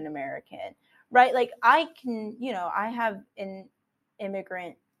or Asian American, right? Like I have an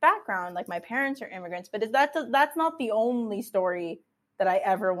immigrant background, like my parents are immigrants, but that's not the only story that I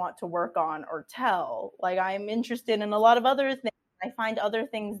ever want to work on or tell. Like I'm interested in a lot of other things. I find other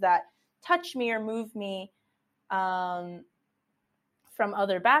things that touch me or move me from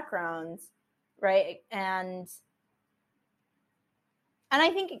other backgrounds, right? And I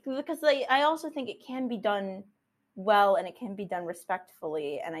think because I also think it can be done well and it can be done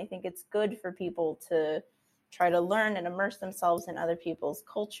respectfully, and I think it's good for people to try to learn and immerse themselves in other people's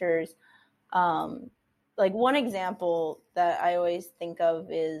cultures. Like one example that I always think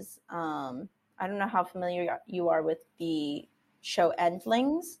of is I don't know how familiar you are with the show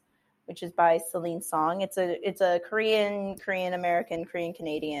Endlings, which is by Celine Song. It's a Korean American, Korean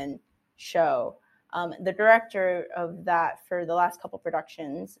Canadian show. The director of that for the last couple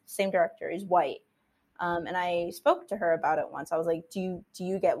productions, same director, is white. And I spoke to her about it once. I was like, do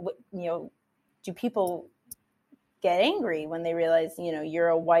you get, do people get angry when they realize, you're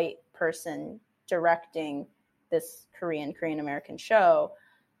a white person directing this Korean American show?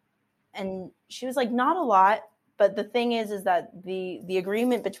 And she was like, not a lot. But the thing is that the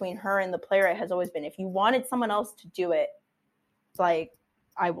agreement between her and the playwright has always been, if you wanted someone else to do it, like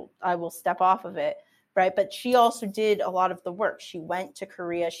I will step off of it. Right. But she also did a lot of the work. She went to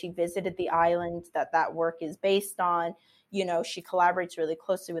Korea. She visited the island that work is based on. She collaborates really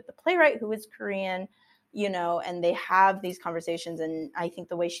closely with the playwright, who is Korean, and they have these conversations. And I think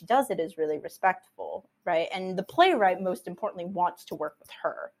the way she does it is really respectful. Right. And the playwright, most importantly, wants to work with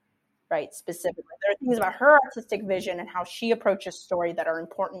her. Right. Specifically, there are things about her artistic vision and how she approaches story that are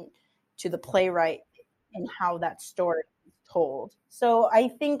important to the playwright and how that story is told. So I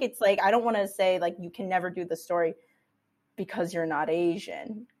think it's like, I don't want to say like you can never do the story because you're not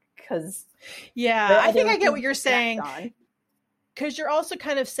Asian. Because I think I get what you're saying. Because you're also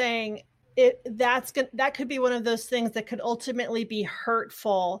kind of saying that could be one of those things that could ultimately be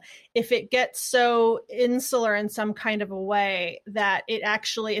hurtful if it gets so insular in some kind of a way that it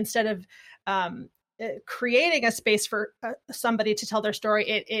actually, instead of creating a space for somebody to tell their story,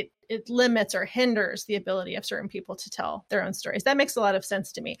 it limits or hinders the ability of certain people to tell their own stories. That makes a lot of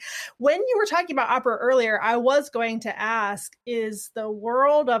sense to me. When you were talking about opera earlier, I was going to ask, is the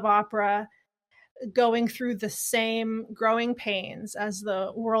world of opera going through the same growing pains as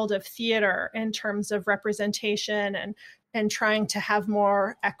the world of theater in terms of representation and trying to have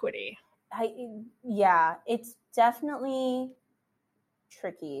more equity? It's definitely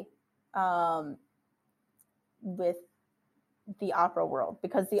tricky with the opera world,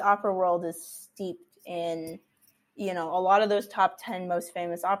 because the opera world is steeped in, a lot of those top 10 most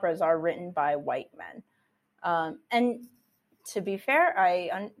famous operas are written by white men. And to be fair,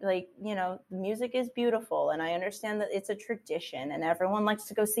 like, you know, the music is beautiful, and I understand that it's a tradition, and everyone likes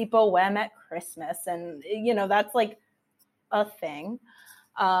to go see Bohème at Christmas, and, you know, that's like a thing.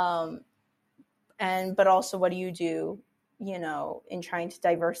 But also, what do you do, you know, in trying to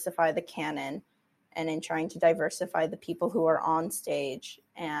diversify the canon and in trying to diversify the people who are on stage,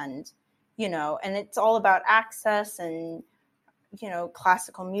 and, you know, and it's all about access and, you know,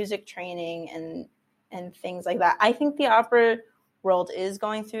 classical music training and things like that. I think the opera world is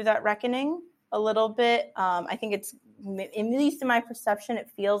going through that reckoning a little bit. I think it's, at least in my perception, it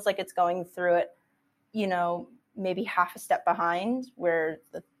feels like it's going through it, you know, maybe half a step behind where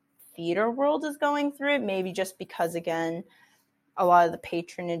the theater world is going through it, maybe just because, again, a lot of the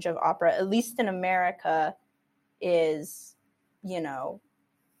patronage of opera, at least in America, is, you know,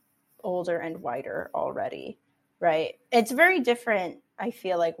 older and whiter already, right? It's very different, I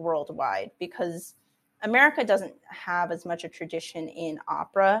feel like, worldwide, because America doesn't have as much a tradition in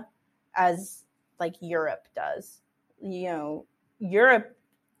opera as like Europe does. You know, Europe,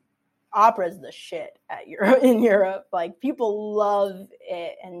 opera is the shit at Europe. In Europe, like, people love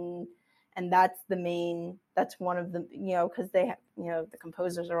it, and that's one of the, you know, because they have, you know, the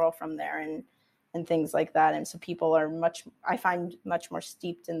composers are all from there and things like that, and so people are I find much more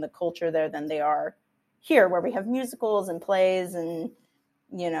steeped in the culture there than they are here, where we have musicals and plays, and,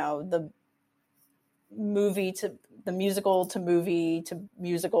 you know, the musical to movie to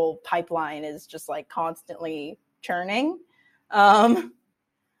musical pipeline is just like constantly churning.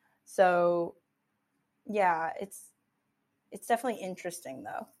 So yeah, it's definitely interesting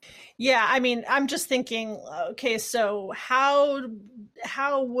though. Yeah, I mean, I'm just thinking, okay, so how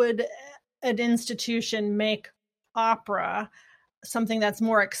would an institution make opera something that's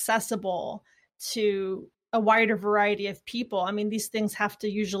more accessible to a wider variety of people? I mean, these things have to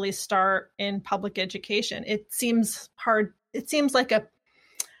usually start in public education. It seems hard. It seems like a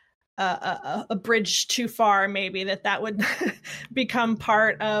bridge too far, maybe, that would become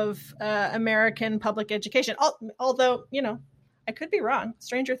part of American public education. Although, you know, I could be wrong.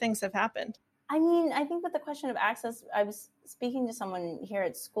 Stranger things have happened. I mean, I think with the question of access, I was speaking to someone here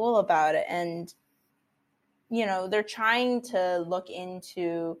at school about it, and, you know, they're trying to look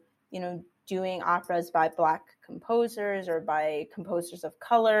into, you know, doing operas by Black composers or by composers of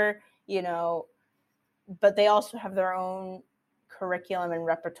color, you know, but they also have their own curriculum and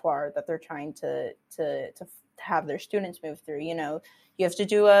repertoire that they're trying to have their students move through. You know, you have to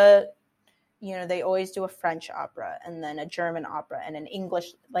do they always do a French opera, and then a German opera, and an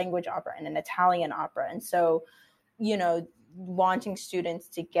English language opera, and an Italian opera. And so, you know, wanting students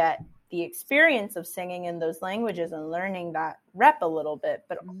to get the experience of singing in those languages and learning that rep a little bit,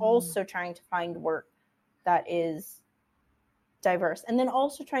 but also trying to find work that is diverse. And then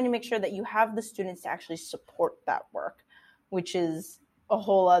also trying to make sure that you have the students to actually support that work, which is a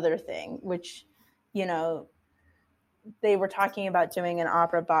whole other thing, which, you know, they were talking about doing an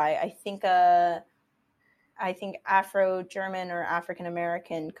opera by, I think Afro-German or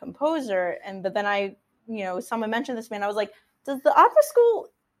African-American composer. But then someone mentioned this to me, and I was like, does the opera school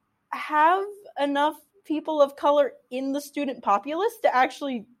have enough people of color in the student populace to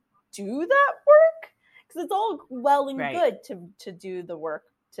actually do that work? Because it's all well and good to do the work,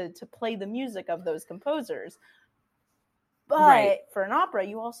 to play the music of those composers. But for an opera,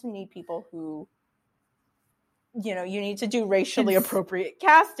 you also need people who, you know, you need to do racially appropriate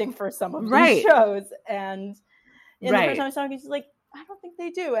casting for some of these shows. And the first time I saw it, he's like, I don't think they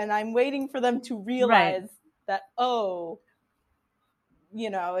do. And I'm waiting for them to realize that, you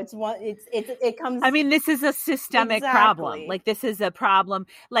know, it comes. I mean, this is a systemic problem. Like, this is a problem.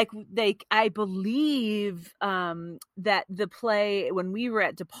 Like I believe that the play, when we were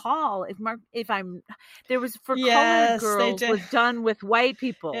at DePaul, there was For Colored Girls was done with white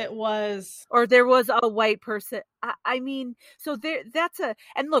people. It was, or there was a white person. I mean, so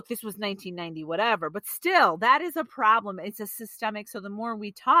and look, this was 1990, whatever, but still, that is a problem. It's a systemic. So the more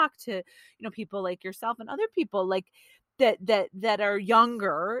we talk to, you know, people like yourself and other people like that are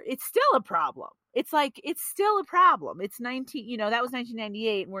younger, it's still a problem. It's still a problem. It's that was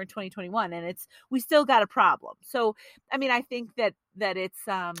 1998 and we're in 2021, and we still got a problem. So, I mean, I think that it's,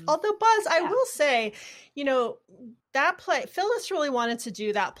 although Buzz, I will say, you know, that play, Phyllis really wanted to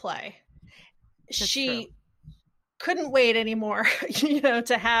do that play. She couldn't wait anymore, you know,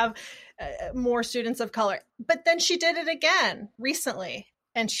 to have more students of color, but then she did it again recently.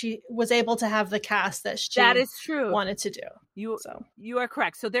 and she was able to have the cast that she That is true. wanted to do. You are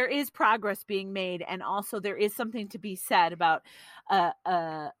correct. So there is progress being made, and also there is something to be said about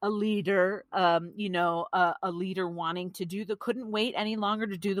a leader, a leader wanting to couldn't wait any longer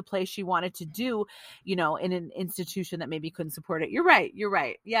to do the play she wanted to do, in an institution that maybe couldn't support it. You're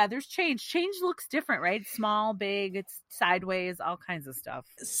right. Yeah, there's change. Change looks different, right? Small, big, it's sideways, all kinds of stuff.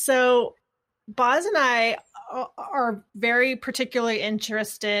 So Boz and I are very particularly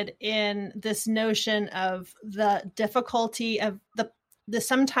interested in this notion of the difficulty of the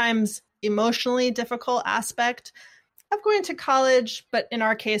sometimes emotionally difficult aspect of going to college, but in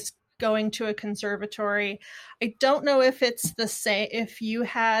our case, going to a conservatory. I don't know if it's the same, if you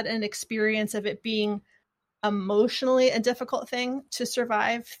had an experience of it being emotionally a difficult thing to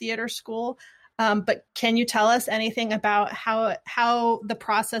survive theater school. But can you tell us anything about how the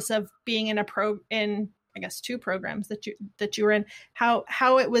process of being in I guess 2 programs that you were in, how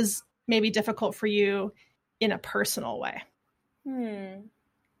it was maybe difficult for you in a personal way?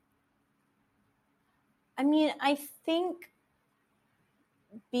 I mean, I think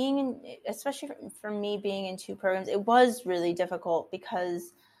especially for me being in 2 programs, it was really difficult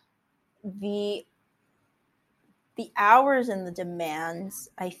because the hours and the demands,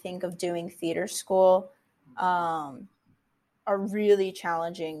 I think, of doing theater school are really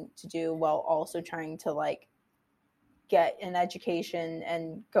challenging to do while also trying to like get an education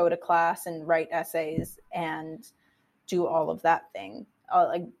and go to class and write essays and do all of that.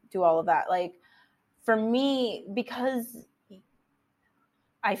 Like for me, because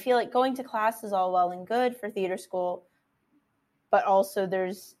I feel like going to class is all well and good for theater school, but also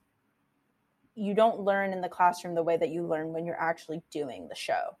you don't learn in the classroom the way that you learn when you're actually doing the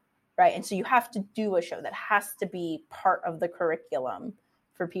show, right? And so you have to do a show that has to be part of the curriculum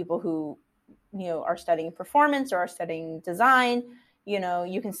for people who, are studying performance or are studying design. You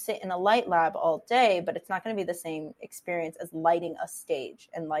can sit in a light lab all day, but it's not going to be the same experience as lighting a stage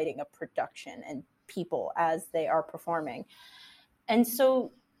and lighting a production and people as they are performing. And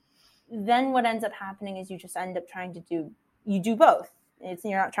so then what ends up happening is you just end up you do both.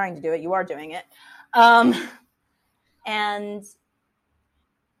 You're not trying to do it, you are doing it. And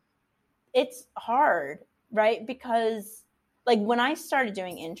it's hard, right? Because like when I started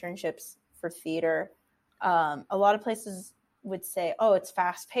doing internships for theater, a lot of places would say, oh, it's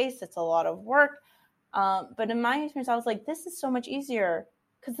fast paced, it's a lot of work. But in my experience, I was like, this is so much easier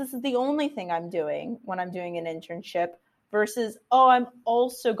because this is the only thing I'm doing when I'm doing an internship versus, oh, I'm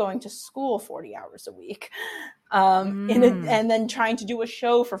also going to school 40 hours a week. And then trying to do a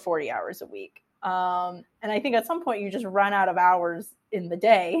show for 40 hours a week. And I think at some point you just run out of hours in the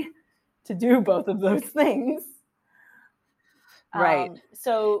day to do both of those things. Right.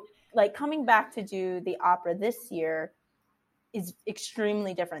 So like coming back to do the opera this year is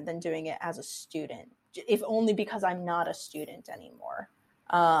extremely different than doing it as a student, if only because I'm not a student anymore.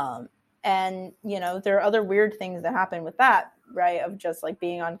 And, there are other weird things that happen with that, right? Of just like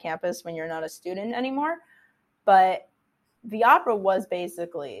being on campus when you're not a student anymore. But the opera was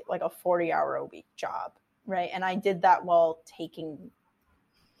basically like a 40-hour-a-week job, right? And I did that while taking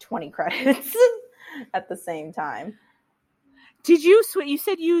 20 credits at the same time. Did you you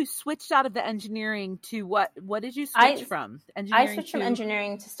said you switched out of the engineering to what did you switch from? I switched from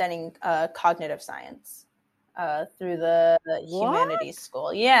engineering to studying cognitive science through the humanities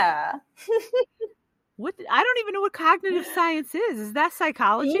school. Yeah. I don't even know what cognitive science is. Is that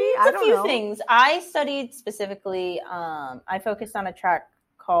psychology? It's a few things. I studied specifically, I focused on a track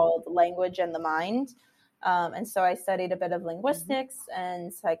called Language and the Mind. And so I studied a bit of linguistics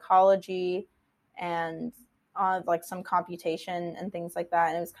and psychology and like some computation and things like that.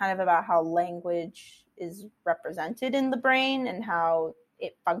 And it was kind of about how language is represented in the brain and how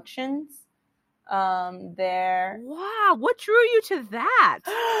it functions there. Wow. What drew you to that?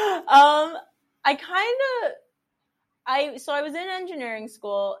 So I was in engineering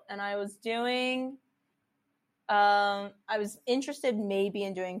school and I was doing, I was interested maybe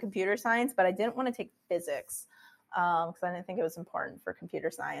in doing computer science, but I didn't want to take physics because I didn't think it was important for computer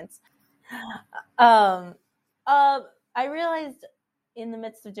science. I realized in the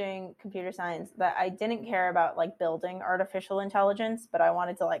midst of doing computer science that I didn't care about like building artificial intelligence, but I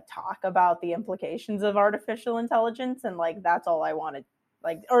wanted to like talk about the implications of artificial intelligence. And like, that's all I wanted.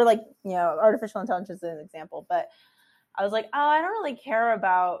 Artificial intelligence is an example, but I was like, oh, I don't really care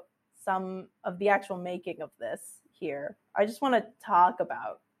about some of the actual making of this here. I just want to talk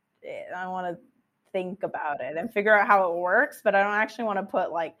about it. I want to think about it and figure out how it works, but I don't actually want to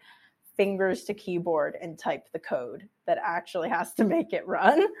put like fingers to keyboard and type the code that actually has to make it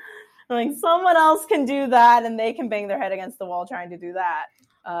run. Like someone else can do that and they can bang their head against the wall trying to do that.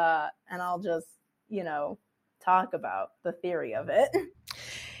 and I'll just, talk about the theory of it.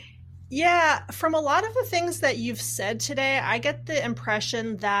 Yeah, from a lot of the things that you've said today, I get the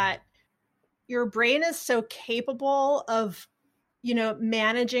impression that your brain is so capable of,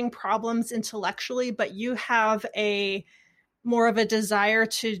 managing problems intellectually, but you have a more of a desire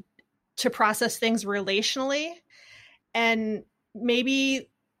to process things relationally. And maybe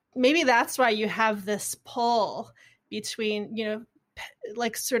that's why you have this pull between,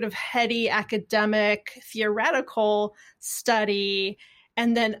 like sort of heady academic theoretical study.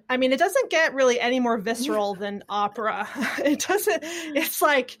 And then, I mean, it doesn't get really any more visceral than opera. It doesn't, it's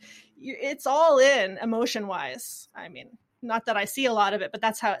like, it's all in emotion wise. I mean, not that I see a lot of it, but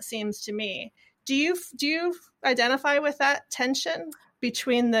that's how it seems to me. Do you identify with that tension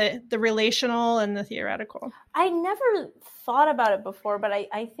between the relational and the theoretical? I never thought about it before, but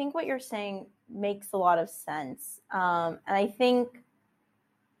I think what you're saying makes a lot of sense. And I think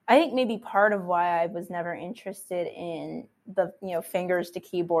maybe part of why I was never interested in the, fingers to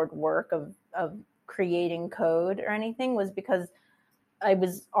keyboard work of creating code or anything was because I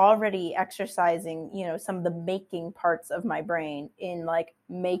was already exercising, some of the making parts of my brain in like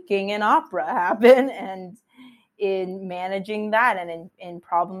making an opera happen and in managing that and in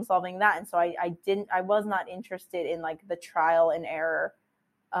problem solving that. And so I was not interested in like the trial and error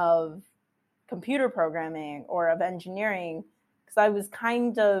of computer programming or of engineering, because I was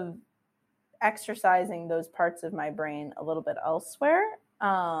kind of exercising those parts of my brain a little bit elsewhere.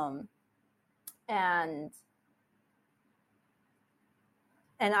 And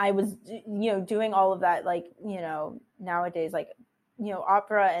I was, doing all of that, like, nowadays, like,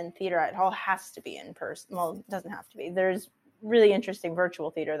 opera and theater, it all has to be in person. Well, it doesn't have to be. There's really interesting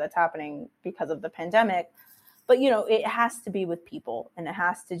virtual theater that's happening because of the pandemic. But, it has to be with people, and it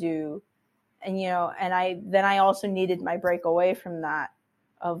has to do, and, and I also needed my break away from that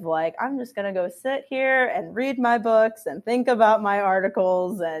of like, I'm just going to go sit here and read my books and think about my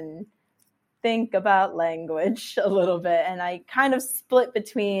articles and think about language a little bit. And I kind of split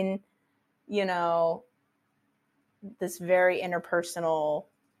between, this very interpersonal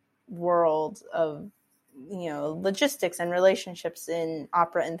world of, logistics and relationships in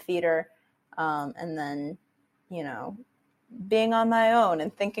opera and theater. And then, being on my own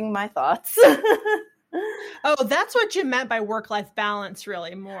and thinking my thoughts. Oh, that's what you meant by work-life balance,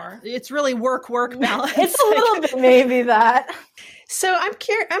 really more. It's really work balance. It's a little bit maybe that. So I'm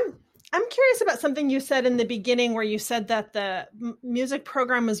curious about something you said in the beginning where you said that the music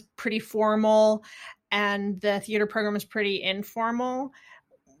program was pretty formal and the theater program is pretty informal.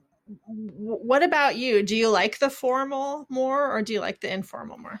 What about you? Do you like the formal more or do you like the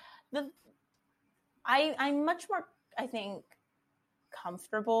informal more? I'm much more, I think,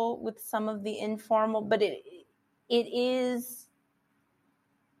 comfortable with some of the informal, but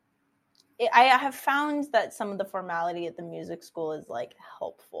I have found that some of the formality at the music school is like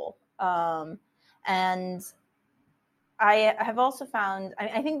helpful. And I have also found,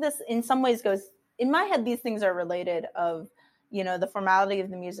 I think this in some ways goes, in my head, these things are related of, the formality of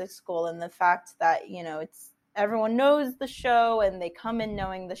the music school and the fact that, it's everyone knows the show and they come in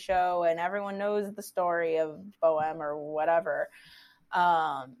knowing the show and everyone knows the story of Bohème or whatever.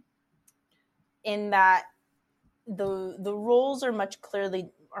 In that the roles are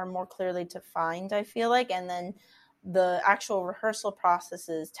more clearly defined, I feel like. And then the actual rehearsal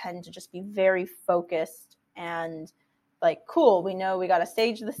processes tend to just be very focused and like, cool, we know we got to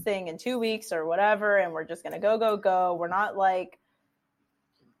stage this thing in 2 weeks or whatever, and we're just going to go. We're not like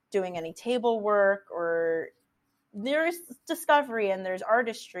doing any table work, or there's discovery and there's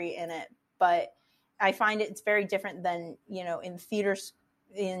artistry in it. But I find it's very different than, in theaters,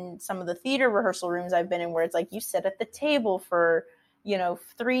 in some of the theater rehearsal rooms I've been in, where it's like you sit at the table for,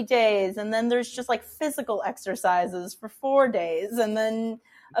 3 days, and then there's just like physical exercises for 4 days. And then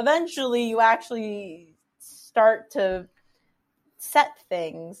eventually you actually start to set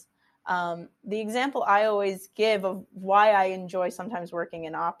things. The example I always give of why I enjoy sometimes working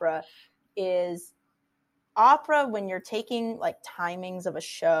in opera is opera, when you're taking like timings of a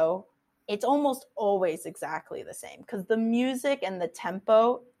show, it's almost always exactly the same because the music and the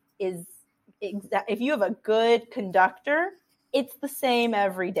tempo is if you have a good conductor, it's the same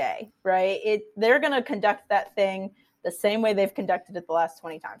every day, right? They're going to conduct that thing the same way they've conducted it the last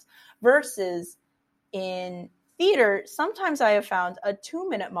 20 times. Versus in theater, sometimes I have found a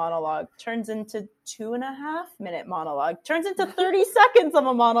 2-minute monologue turns into 2.5-minute monologue, turns into 30 seconds of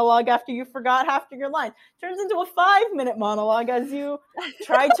a monologue after you forgot half of your lines, turns into a 5-minute monologue as you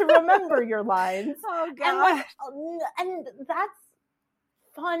try to remember your lines. Oh God. And that's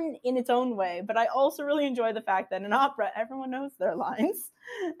fun in its own way, but I also really enjoy the fact that in opera, everyone knows their lines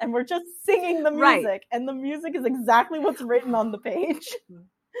and we're just singing the music, and the music is exactly what's written on the page.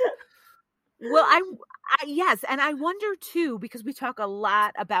 Well, yes, and I wonder too, because we talk a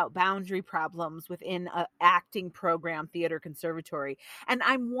lot about boundary problems within an acting program, theater conservatory, and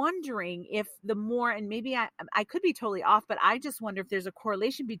I'm wondering if the more, and maybe I could be totally off, but I just wonder if there's a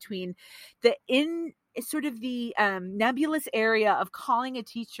correlation between the sort of the nebulous area of calling a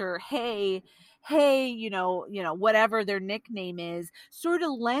teacher, hey, whatever their nickname is, sort of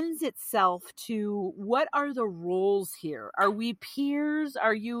lends itself to what are the roles here? Are we peers?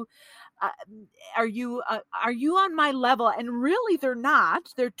 Are you on my level? And really they're not.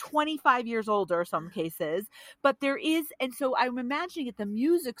 They're 25 years older in some cases, but there is. And so I'm imagining at the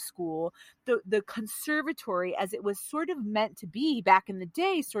music school, the conservatory, as it was sort of meant to be back in the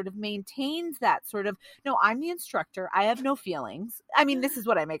day, sort of maintains that sort of, no, I'm the instructor. I have no feelings. I mean, this is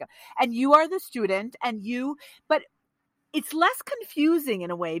what I make up. And you are the student, but it's less confusing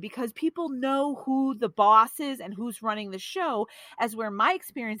in a way because people know who the boss is and who's running the show, as where my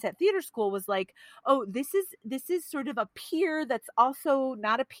experience at theater school was like, oh, this is sort of a peer that's also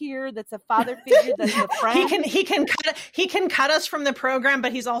not a peer, that's a father figure, that's a friend. he can cut us from the program,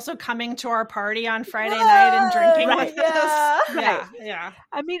 but he's also coming to our party on Friday night and drinking with us. Right. Yeah.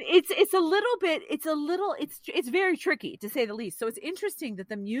 I mean, it's very tricky to say the least. So it's interesting that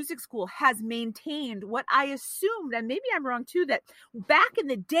the music school has maintained what I assumed, and maybe I'm wrong too, that back in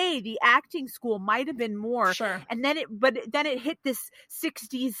the day the acting school might have been more, sure, and then it hit this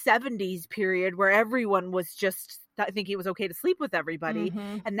 60s 70s period where everyone was just thinking it was okay to sleep with everybody,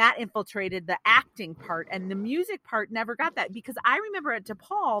 and that infiltrated the acting part, and the music part never got that, because I remember at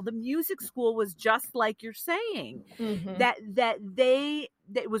DePaul the music school was just like you're saying, that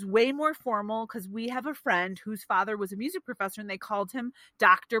it was way more formal, because we have a friend whose father was a music professor and they called him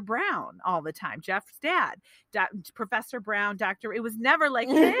Dr. Brown all the time, Jeff's dad, Professor Brown, Doctor. It was never like,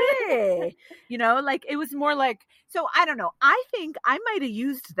 hey, like it was more like, so I don't know. I think I might have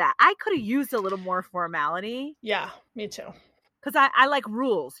used that. I could have used a little more formality. Yeah, me too. Because I like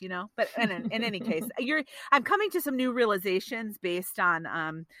rules, but in any case, I'm coming to some new realizations based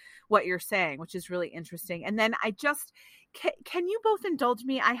on what you're saying, which is really interesting. And then I just, can you both indulge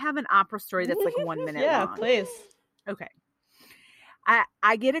me? I have an opera story that's like 1 minute long. Yeah, please. Okay.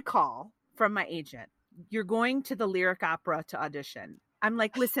 I get a call from my agent. You're going to the Lyric Opera to audition. I'm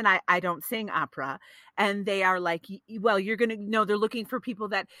like, listen, I don't sing opera. And they are like, well, you're going to know, they're looking for people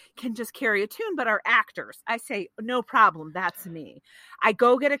that can just carry a tune, but are actors. I say, no problem. That's me. I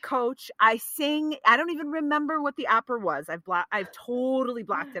go get a coach. I sing. I don't even remember what the opera was. I've totally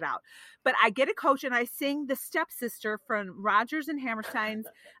blocked it out. But I get a coach and I sing the stepsister from Rodgers and Hammerstein's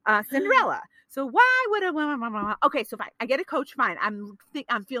Cinderella. So why would I? Okay, so fine. I get a coach. Fine. I'm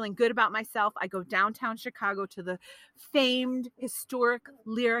feeling good about myself. I go downtown Chicago to the famed historic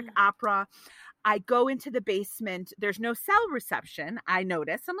Lyric Opera. I go into the basement. There's no cell reception. I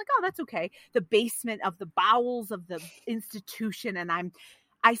notice. I'm like, oh, that's okay. The basement of the bowels of the institution. And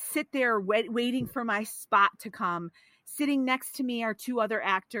I sit there waiting for my spot to come. Sitting next to me are two other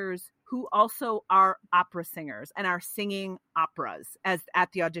actors who also are opera singers and are singing operas as at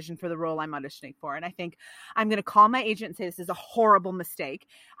the audition for the role I'm auditioning for. And I think I'm going to call my agent and say, this is a horrible mistake.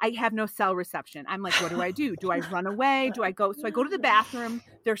 I have no cell reception. I'm like, what do I do? Do I run away? Do I go? So I go to the bathroom.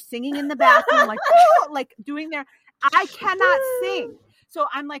 They're singing in the bathroom, like doing I cannot sing. So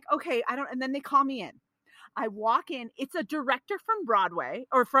I'm like, okay, and then they call me in. I walk in. It's a director from Broadway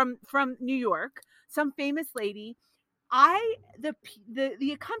or from New York, some famous lady.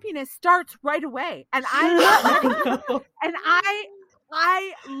 The accompanist starts right away, and I'm not ready. And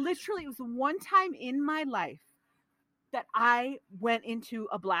I literally, it was the one time in my life that I went into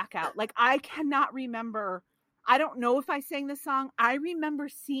a blackout. Like, I cannot remember. I don't know if I sang the song. I remember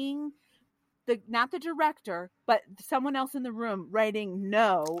seeing not the director, but someone else in the room writing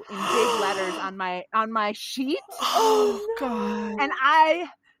 "no" in big letters on my sheet. Oh God! And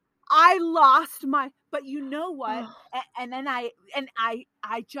I lost but you know what? And then I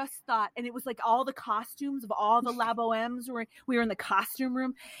just thought, and it was like all the costumes of all the La Bohemes we were in the costume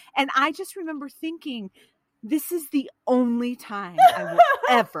room. And I just remember thinking, this is the only time I will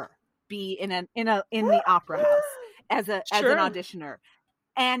ever be in the opera house as an auditioner.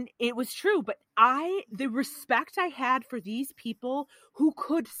 And it was true, but the respect I had for these people who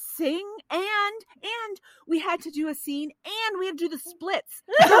could sing and we had to do a scene and we had to do the splits.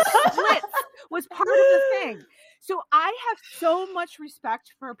 The splits was part of the thing. So I have so much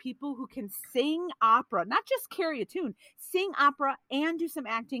respect for people who can sing opera, not just carry a tune, sing opera and do some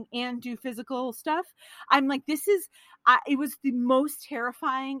acting and do physical stuff. I'm like, it was the most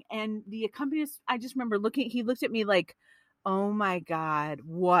terrifying. And the accompanist, I just remember he looked at me like, oh my God,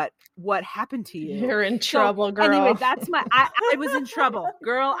 what happened to you? You're in trouble, girl. Anyway, I was in trouble.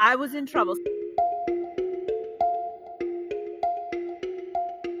 Girl, I was in trouble.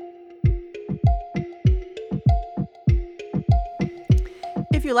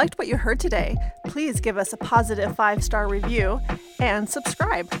 If you liked what you heard today, please give us a positive 5-star review and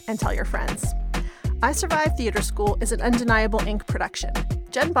subscribe and tell your friends. I Survived Theater School is an Undeniable Inc. production.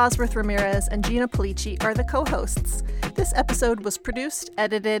 Jen Bosworth Ramirez and Gina Polici are the co-hosts. This episode was produced,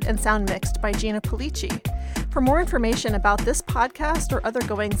 edited, and sound mixed by Gina Polici. For more information about this podcast or other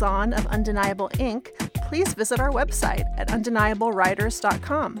goings-on of Undeniable Inc., please visit our website at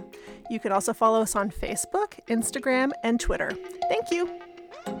undeniablewriters.com. You can also follow us on Facebook, Instagram, and Twitter. Thank you.